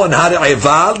Nevo and Har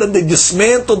Eval. Then they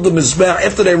dismantled the Mizbeach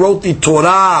after they wrote the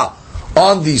Torah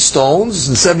on these stones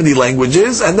in 70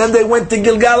 languages. And then they went to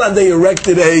Gilgal and they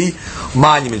erected a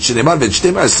monument. So there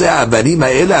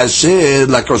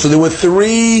were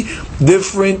 3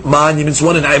 different monuments.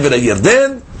 One in Ever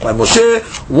Yarden by Moshe,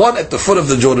 one at the foot of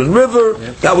the Jordan River,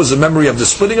 that was a memory of the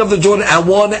splitting of the Jordan, and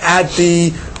one at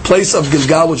the place of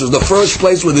Gilgal, which was the first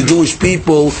place where the Jewish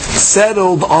people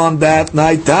settled on that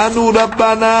night. Tanu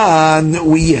Rabbanan,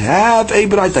 we have a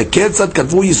Braita, Ketzat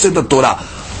Katvu Yised Torah.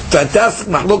 Fantastic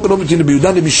machlokah between the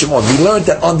Yehuda and Shimon. We learned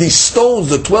that on these stones,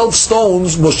 the 12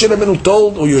 stones, Moshe Rabbeinu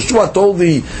told, or Yeshua told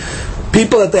the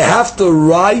people that they have to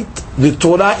write the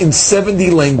Torah in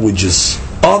 70 languages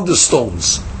on the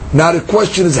stones. Now the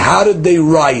question is, how did they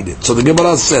write it? So the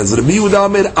Gemara says, Rabbi Yehuda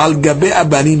Omer al gabe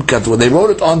abanim katvu. They wrote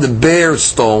it on the bare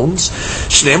stones.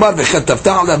 Shneimar v'chatavta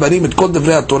al abanim et kol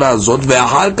divrei HaTorah azot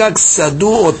ve'achar kach sadu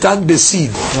otan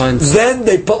besid. Then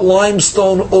they put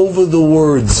limestone over the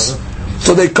words.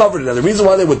 So they covered it. And the reason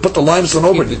why they would put the limestone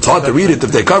over it, it's hard to read it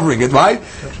if they're covering it, right?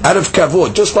 Out of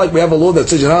kavod. Just like we have a law that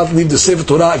says you're not to leave the Sefer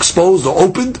Torah exposed or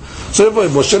opened. So if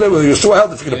Yeshua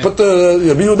held, if you're going to put the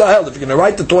Yehuda held, if you're going to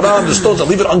write the Torah on the stones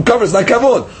and leave it uncovered, it's not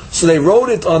kavod. So they wrote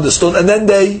it on the stone and then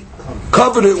they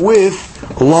covered it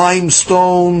with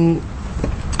limestone.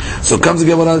 So it comes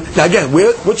again. Now again,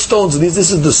 which stones are these?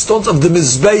 This is the stones of the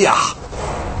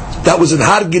Mizbeach that was in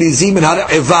Har Gerizim and Har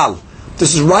Eval.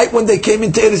 This is right when they came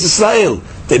into Eretz Yisrael.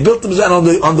 They built the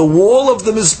Mizbeach, on the wall of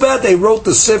the Mizbeach, they wrote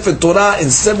the Sefer Torah in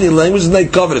 70 languages and they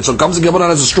covered it. So it comes to Gemara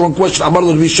as a strong question. Amar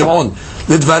lo Rabbi Shimon,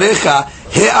 Lidvarecha,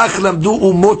 he'ach lamdu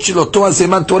umot shiloto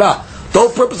hazeman Torah. The whole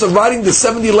purpose of writing the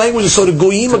 70 languages so the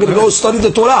Goyim are going to go study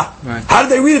the Torah. Right. How did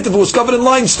they read it if it was covered in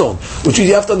limestone? Which means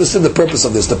you have to understand the purpose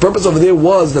of this. The purpose over there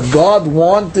was that God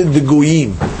wanted the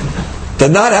Goyim to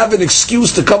not have an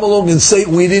excuse to come along and say,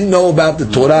 we didn't know about the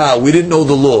Torah, we didn't know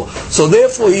the law. So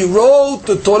therefore he wrote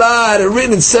the Torah, had it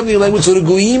written in 70 languages so the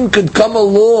Goyim could come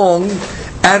along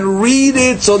and read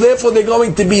it, so therefore they're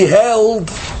going to be held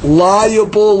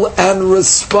liable and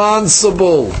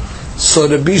responsible. So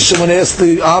the Bishop asked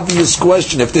the obvious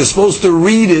question: if they're supposed to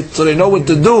read it so they know what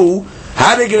to do,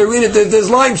 how are they going to read it if there's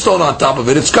limestone on top of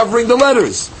it? It's covering the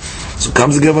letters. So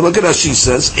comes again, look at how she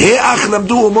says,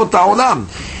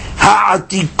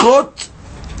 Ha'atikot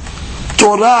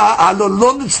Torah, the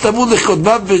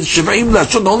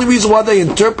only reason why they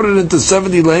interpreted it into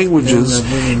 70 languages,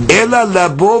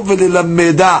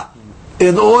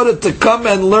 in order to come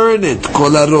and learn it.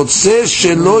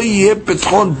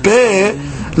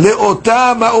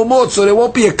 So there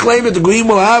won't be a claim that the Goyim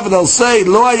will have, and they'll say,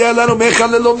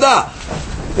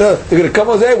 they're going to come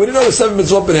and say, hey, we didn't know the 7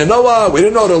 mitzvot in Noah, we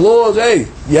didn't know the laws. Hey,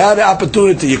 you had the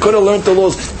opportunity, you could have learned the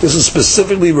laws. This is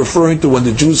specifically referring to when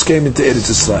the Jews came into Eretz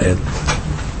Israel.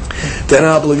 They had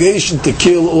an obligation to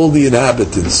kill all the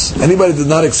inhabitants. Anybody did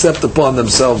not accept upon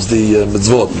themselves the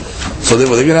mitzvot. So they're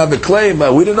going to have a claim.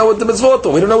 We didn't know what the mitzvot are.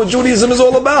 We didn't know what Judaism is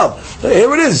all about.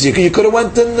 Here it is. You could have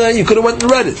went and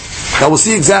read it. Now we'll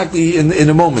see exactly in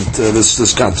a moment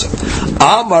this concept.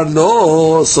 Amar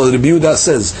lo. So the Yehuda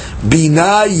says,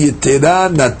 Bina yitera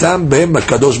natam behem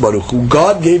hakadosh baruch hu.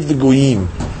 God gave the goyim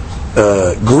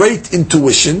great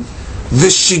intuition. The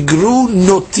shigru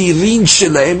notirin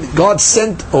shelaim. God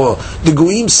sent, or the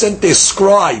goyim sent their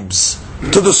scribes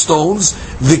to the stones.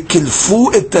 The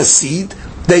kilfu et tasid.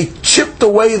 They chipped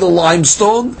away the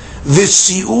limestone. The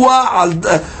shivua,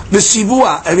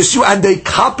 and they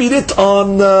copied it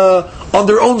on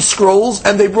their own scrolls,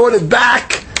 and they brought it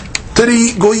back to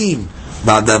the goyim.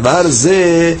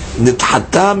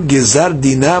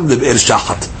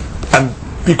 And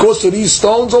because of these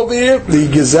stones over here, the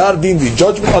Gezar Din, the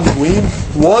judgment on the Goyim,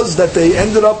 was that they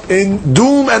ended up in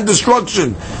doom and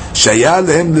destruction. They had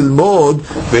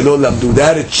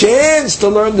a chance to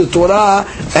learn the Torah,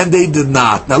 and they did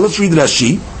not. Now let's read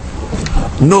Rashi.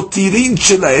 Notirin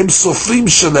shelahem, sofrim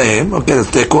shelahem, okay,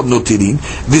 they're called notirin.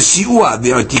 V'shi'ua,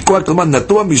 the artikua, k'lman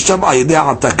natua misham ayedei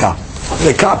ataka.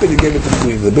 They copied and gave it to the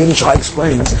Goyim. The Ben Ish Chai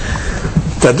explains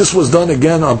that this was done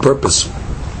again on purpose.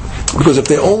 Because if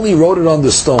they only wrote it on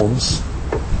the stones,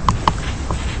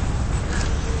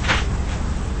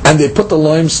 and they put the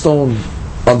limestone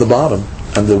on the bottom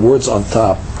and the words on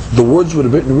top, the words would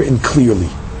have been written clearly.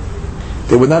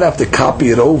 They would not have to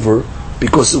copy it over,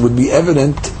 because it would be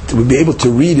evident, they would be able to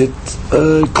read it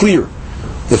clear.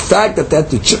 The fact that they had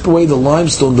to chip away the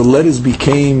limestone, the letters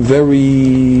became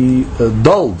very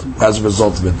dulled as a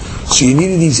result of it. So you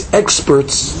needed these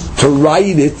experts to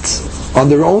write it on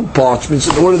their own parchments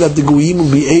in order that the Goyim will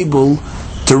be able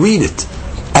to read it.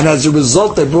 And as a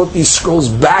result, they brought these scrolls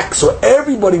back so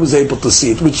everybody was able to see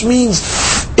it, which means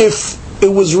if it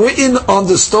was written on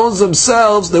the stones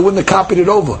themselves, they wouldn't have copied it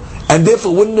over. And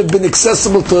therefore wouldn't have been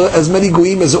accessible to as many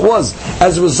Goyim as it was.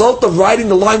 As a result of writing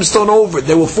the limestone over it,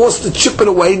 they were forced to chip it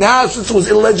away. Now, since it was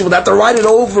illegible, they had to write it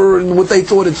over in what they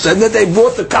thought it said. And then they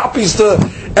brought the copies to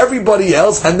everybody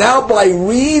else. And now by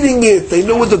reading it, they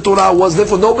knew what the Torah was.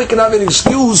 Therefore, nobody can have an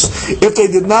excuse if they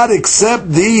did not accept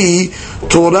the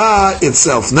Torah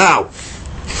itself. Now,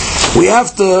 we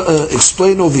have to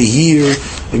explain over here,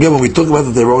 again, when we talk about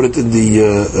that they wrote it in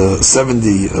the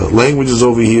 70 languages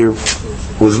over here,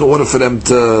 it was in order for them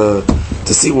to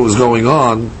see what was going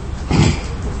on.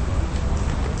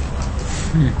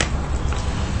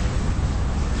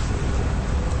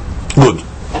 Good.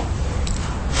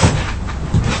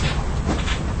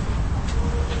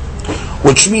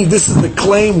 Which means this is the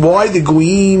claim why the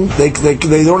Goyim, they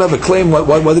don't have a claim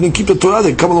why they didn't keep the Torah.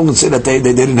 They come along and say that they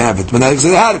didn't have it. But they say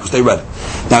they had it because they read it.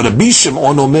 Now the Bisham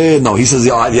Onome, no, he says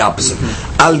the opposite.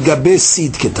 Al Gabe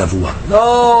Sid Ketavua.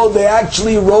 No, they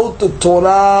actually wrote the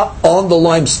Torah on the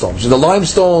limestone. So the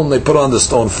limestone they put on the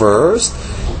stone first,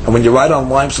 and when you write on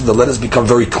limestone, the letters become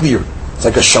very clear. It's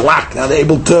like a shalak. Now they're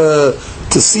able to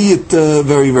see it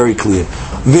very, very clear.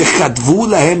 V'chatvu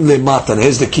lahem lematan.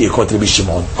 Here's the key according to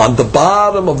Shimon. On the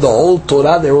bottom of the whole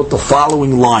Torah, they wrote the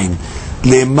following line: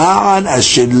 למען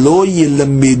אשר לא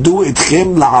ילמדו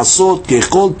אתכם לעשות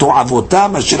ככל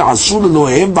תועבותם אשר עשו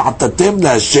לאלוהיהם ועתתם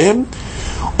להשם.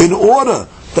 In order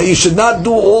that you should not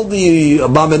do all the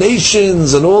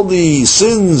abominations and all the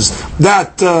sins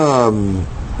that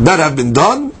have been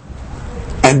done.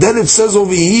 And then it says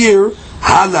over here,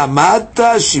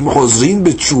 Halamata shimchozrin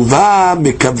b'tshuva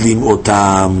mekavlim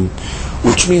otam,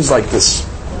 which means like this.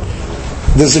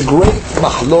 There's a great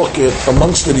mahloket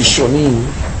amongst the Rishonim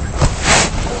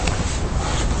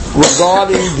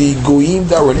regarding the Goyim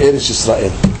that were in Eretz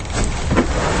Yisrael.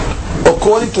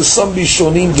 According to some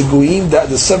Rishonim, the Goyim, that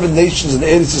the 7 nations in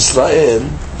Eretz Yisrael,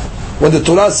 when the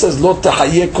Torah says Lo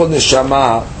tahayeh kol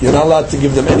neshama, you're not allowed to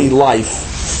give them any life.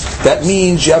 That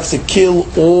means you have to kill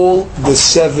all the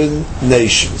 7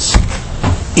 nations.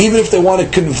 Even if they want to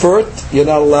convert, you're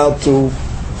not allowed to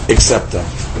accept them.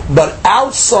 But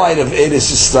outside of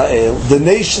Eretz Israel, the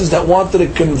nations that wanted to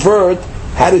convert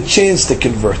had a chance to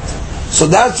convert. So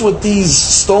that's what these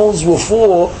stones were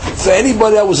for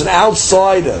anybody that was an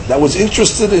outsider, that was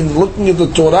interested in looking at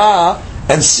the Torah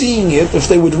and seeing it. If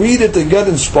they would read it and get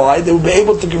inspired, they would be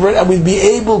able to convert, and we'd be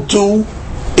able to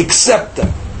accept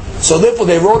them. So therefore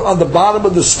they wrote on the bottom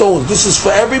of the stones, this is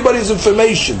for everybody's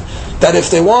information, that if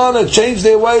they want to change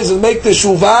their ways and make the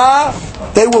shuvah,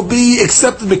 they will be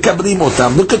accepted. Mekablim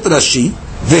otam. Look at Rashi.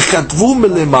 V'chatvu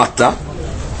melemata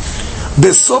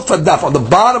besof hadaf, on the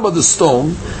bottom of the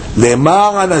stone,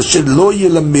 le'ma'an asher lo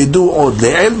yilamedu od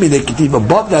le'el min haketiv.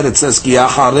 Above that it says ki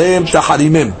acharem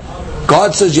taharimim.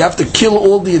 God says you have to kill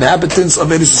all the inhabitants of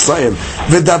Eretz Israel.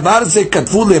 V'davar ze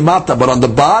katvu le'mata, but on the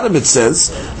bottom it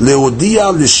says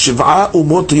le'odia l'shiv'a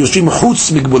umot yoshim chutz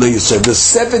migbulei Yisrael. The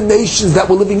 7 nations that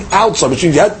were living outside, which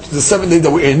means you had the 7 nations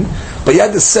that were in, but you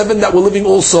had the 7 that were living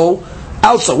also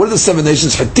outside. What are the 7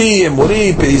 nations? Hitti,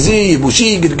 Emori, Perizi,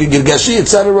 Yebushi, Girgashi,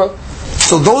 etc.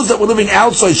 So those that were living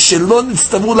outside, Shelon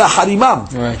Stavula Harimam,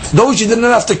 those you didn't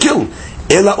have to kill.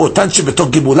 Ela otanche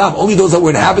betok gibulam, only those that were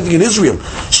inhabiting in Israel.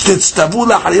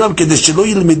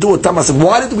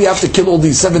 Why did we have to kill all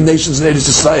these 7 nations in Eretz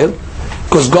Israel?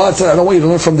 Because God said, I don't want you to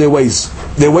learn from their ways.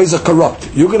 Their ways are corrupt.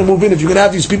 You're going to move in, if you're going to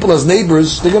have these people as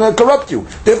neighbors, they're going to corrupt you.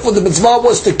 Therefore the mitzvah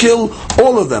was to kill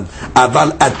all of them.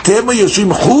 But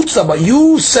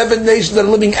you 7 nations that are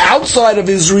living outside of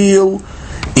Israel,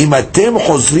 if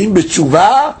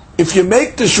you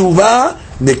make the shuvah,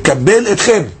 nekabel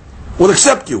etchem, we'll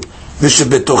accept you.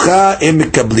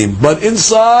 But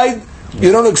inside,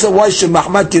 you don't accept. Why should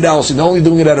Mahmad Tidalsi? They're only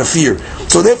doing it out of fear.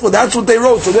 So therefore, that's what they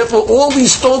wrote. So therefore, all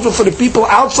these stones were for the people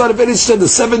outside of Eretz Israel, the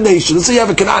 7 nations. Let's say you have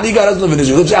a Canaanite guy doesn't live in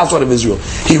Israel, lives outside of Israel.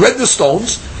 He read the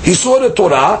stones, he saw the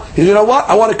Torah, he said, you know what?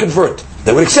 I want to convert.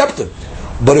 They would accept him.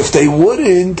 But if they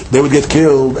wouldn't, they would get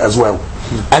killed as well.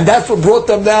 And that's what brought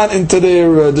them down into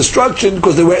their destruction,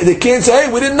 because they can't say,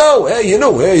 hey, we didn't know. Hey, you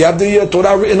know, hey, you have the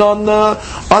Torah written on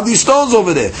these stones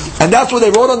over there. And that's what they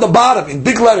wrote on the bottom, in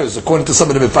big letters, according to some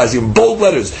of the Mephasim, in bold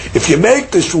letters. If you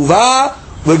make the Shuvah,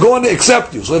 we're going to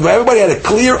accept you. So if everybody had a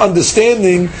clear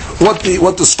understanding what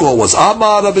the score was.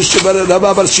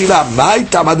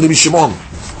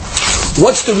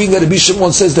 What's the reason that Rabbi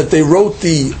Shimon says that they wrote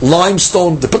the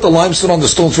limestone, they put the limestone on the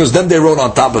stones first, then they wrote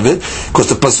on top of it? Because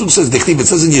the pasuk says, it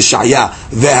says in Yeshaya,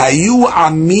 "Vehayu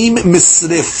amim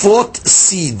misrefot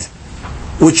seed,"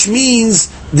 which means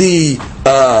the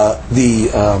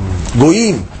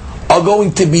goyim are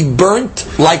going to be burnt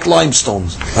like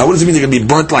limestones. Now, what does it mean they're going to be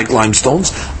burnt like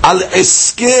limestones? Al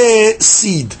eske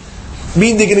seed.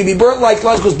 Mean they're going to be burnt like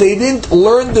limestone because they didn't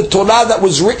learn the Torah that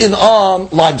was written on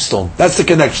limestone. That's the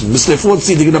connection. Mr.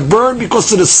 They're going to burn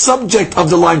because of the subject of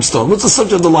the limestone. What's the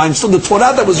subject of the limestone? The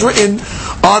Torah that was written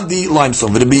on the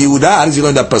limestone. Rabbi Yehuda, how does he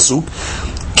learn that pasuk?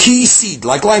 Ki seed,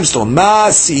 like limestone. Ma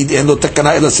seed, and they're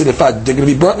going to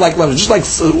be burnt like limestone, just like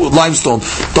limestone.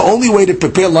 The only way to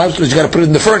prepare limestone is you got to put it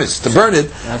in the furnace to burn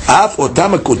it. Af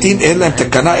otam kutim en lam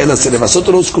takana ela sirfa. So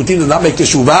those kutim do not make the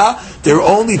shuvah. Their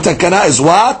only takana is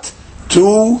what?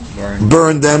 To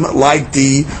burn them like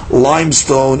the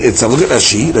limestone itself. Look at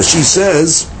Rashi. Rashi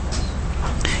says,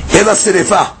 "Ela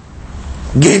serefa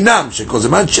gehinam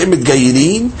shekozeman shemet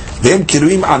gayirin ve'em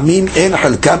kiruim amim en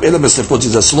halkam ela mesrefot."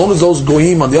 As long as those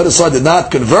goyim on the other side did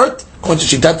not convert, according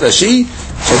to Shitat Rashi,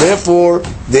 so therefore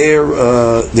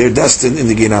they're destined in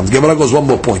the gehinam. The Gemara goes one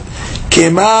more point.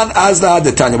 Keman azla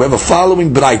adetanya. We have a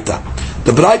following braita.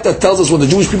 The braita tells us when the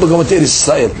Jewish people go into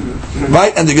Israel,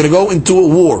 right, and they're going to go into a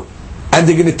war. And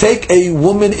they're going to take a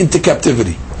woman into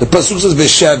captivity. The pasuk says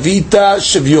 "Veshavita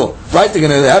shavyo," right? They're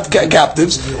going to have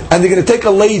captives, and they're going to take a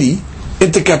lady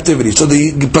into captivity. So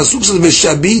the pasuk says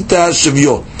 "Veshavita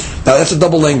shavyo." Now that's a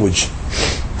double language.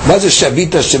 What's a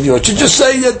shavita shavyo? It should just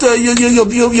say that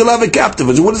you'll have a captive.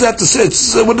 What does that have to say?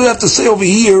 What do they have to say over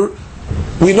here?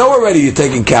 We know already you're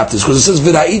taking captives because it says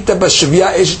 "V'ra'ita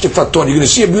b'shavya eshet tifaton." You're going to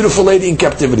see a beautiful lady in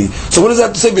captivity. So what does that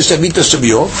have to say? "V'shavita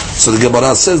shavyo." So the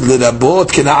Gemara says "L'rabot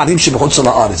kena'anim sheb'chutz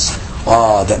la'aretz."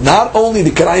 That not only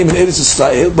the Kanaanim in Eretz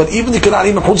Israel, but even the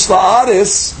Kanaanim in Chutz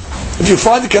la'aretz, if you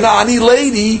find a Kanaani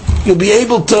lady, you'll be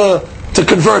able to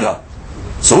convert her.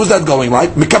 So who's that going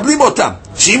like? Mikablim otam.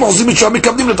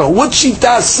 What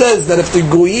Shita says that if the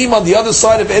goyim on the other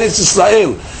side of Eretz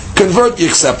Israel convert, you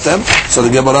accept them. So the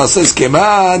Gemara says,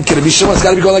 Keman, can Rabbi Shimon, it's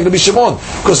got to be going like Rabbi Shimon.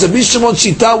 Because Rabbi Shimon's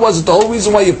shita was the whole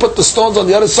reason why you put the stones on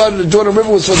the other side of the Jordan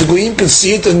River was so the Goyim can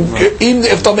see it, and even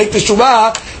if they'll make the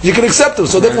Shuvah, you can accept them.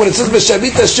 So then when it says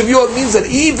Meshavita Shivyo, it means that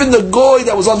even the Goy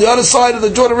that was on the other side of the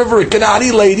Jordan River, a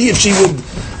Canaanite lady, if she would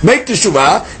make the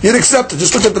Shuvah, you'd accept it.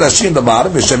 Just look at the Rashi in the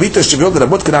bottom. Meshavita Shivyo, the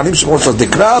Rabot Canaanim Shimon says,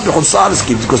 Dekra b'chol sa'aris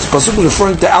kiv, because the Pasuk is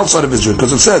referring to outside of Israel,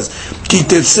 because it says, Ki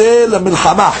tetzeh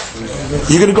lemilchama.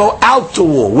 You're going to go out to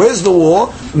war. Where's the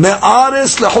war?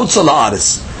 Me'aris lechutza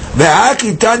la'aris.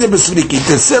 Ve'haki tanya b'svriki.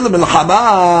 Tetzeh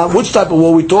lemilchama. Which type of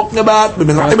war are we talking about?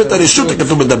 B'milchimet hareshut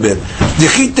katuv medaber.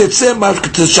 Dichi tetzeh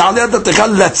t'shalei adateka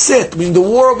latzet. Meaning the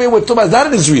war over here we're talking about is not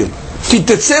in Israel. Ki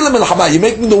tetzeh lemilchama. You're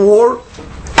making the war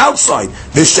outside.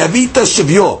 Veshavita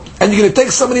shivyo. And you're going to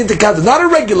take somebody into captive. Not a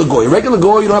regular goy. A regular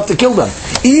goy, you don't have to kill them.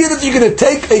 Even if you're going to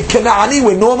take a Kanaani,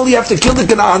 where normally you have to kill the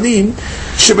Kanaanim,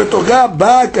 שבתוכה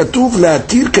בא כתוב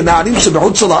להתיר כנענים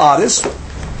שבחוץ לארץ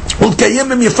ולקיים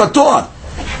מהם יפתוח.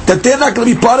 That they're not going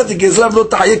to be part of the Gezerah ולא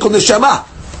תחיה כל נשמה.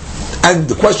 And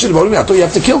the question about me, I thought you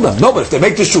have to kill them. No, but if they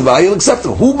make the shuvah, you'll accept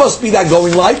them. Who must be that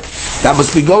going like? That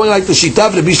must be going like the Shita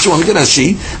of Rabbi Shimon ben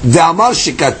Ashi. Da'amar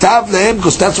shekatav lehem,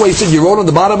 because that's why he said you wrote on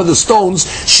the bottom of the stones,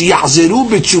 sheyachzeru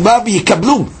b'tshuvah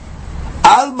v'yikablum.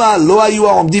 Alma lo hayu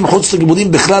ha'omdim chutz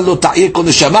l'gibudim b'chlal lo ta'yeh kol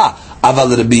neshama.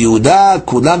 Aval Rabbi Yehuda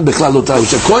kulam b'chlal lo ta'yeh.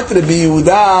 According to Rabbi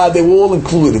Yehuda, they were all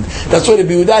included. That's why Rabbi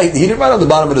Yehuda, he didn't write on the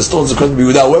bottom of the stones according to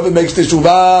Rabbi Yehuda, whoever makes the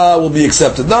shuvah will be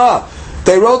accepted. No.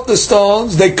 They wrote the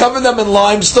stones, they covered them in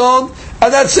limestone,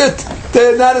 and that's it.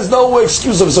 That is no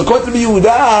excuse of it. So according to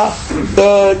Yehuda,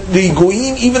 the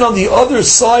Goyim, even on the other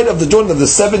side of the Jordan, of the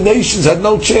 7 nations, had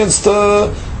no chance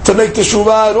to make the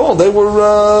Shuvah at all. They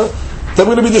were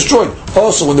going to be destroyed.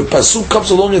 Also, when the Pasuk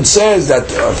comes along and says that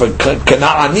if a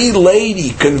Canaanite lady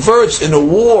converts in a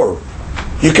war,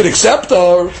 you can accept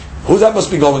her. Who that must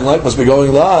be going like? Must be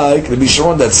going like Rabbi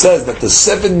Sharon that says that the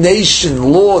 7-nation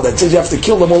law that says you have to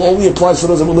kill them all only applies to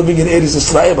those that were living in Eretz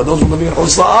Israel, but those who are living in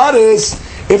Chutz La'aretz,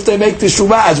 if they make the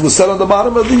Shuvah, as was said on the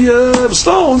bottom of the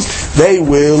stones, they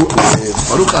will live.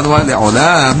 Baruch Adonai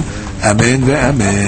le'olam. Amen ve'amen.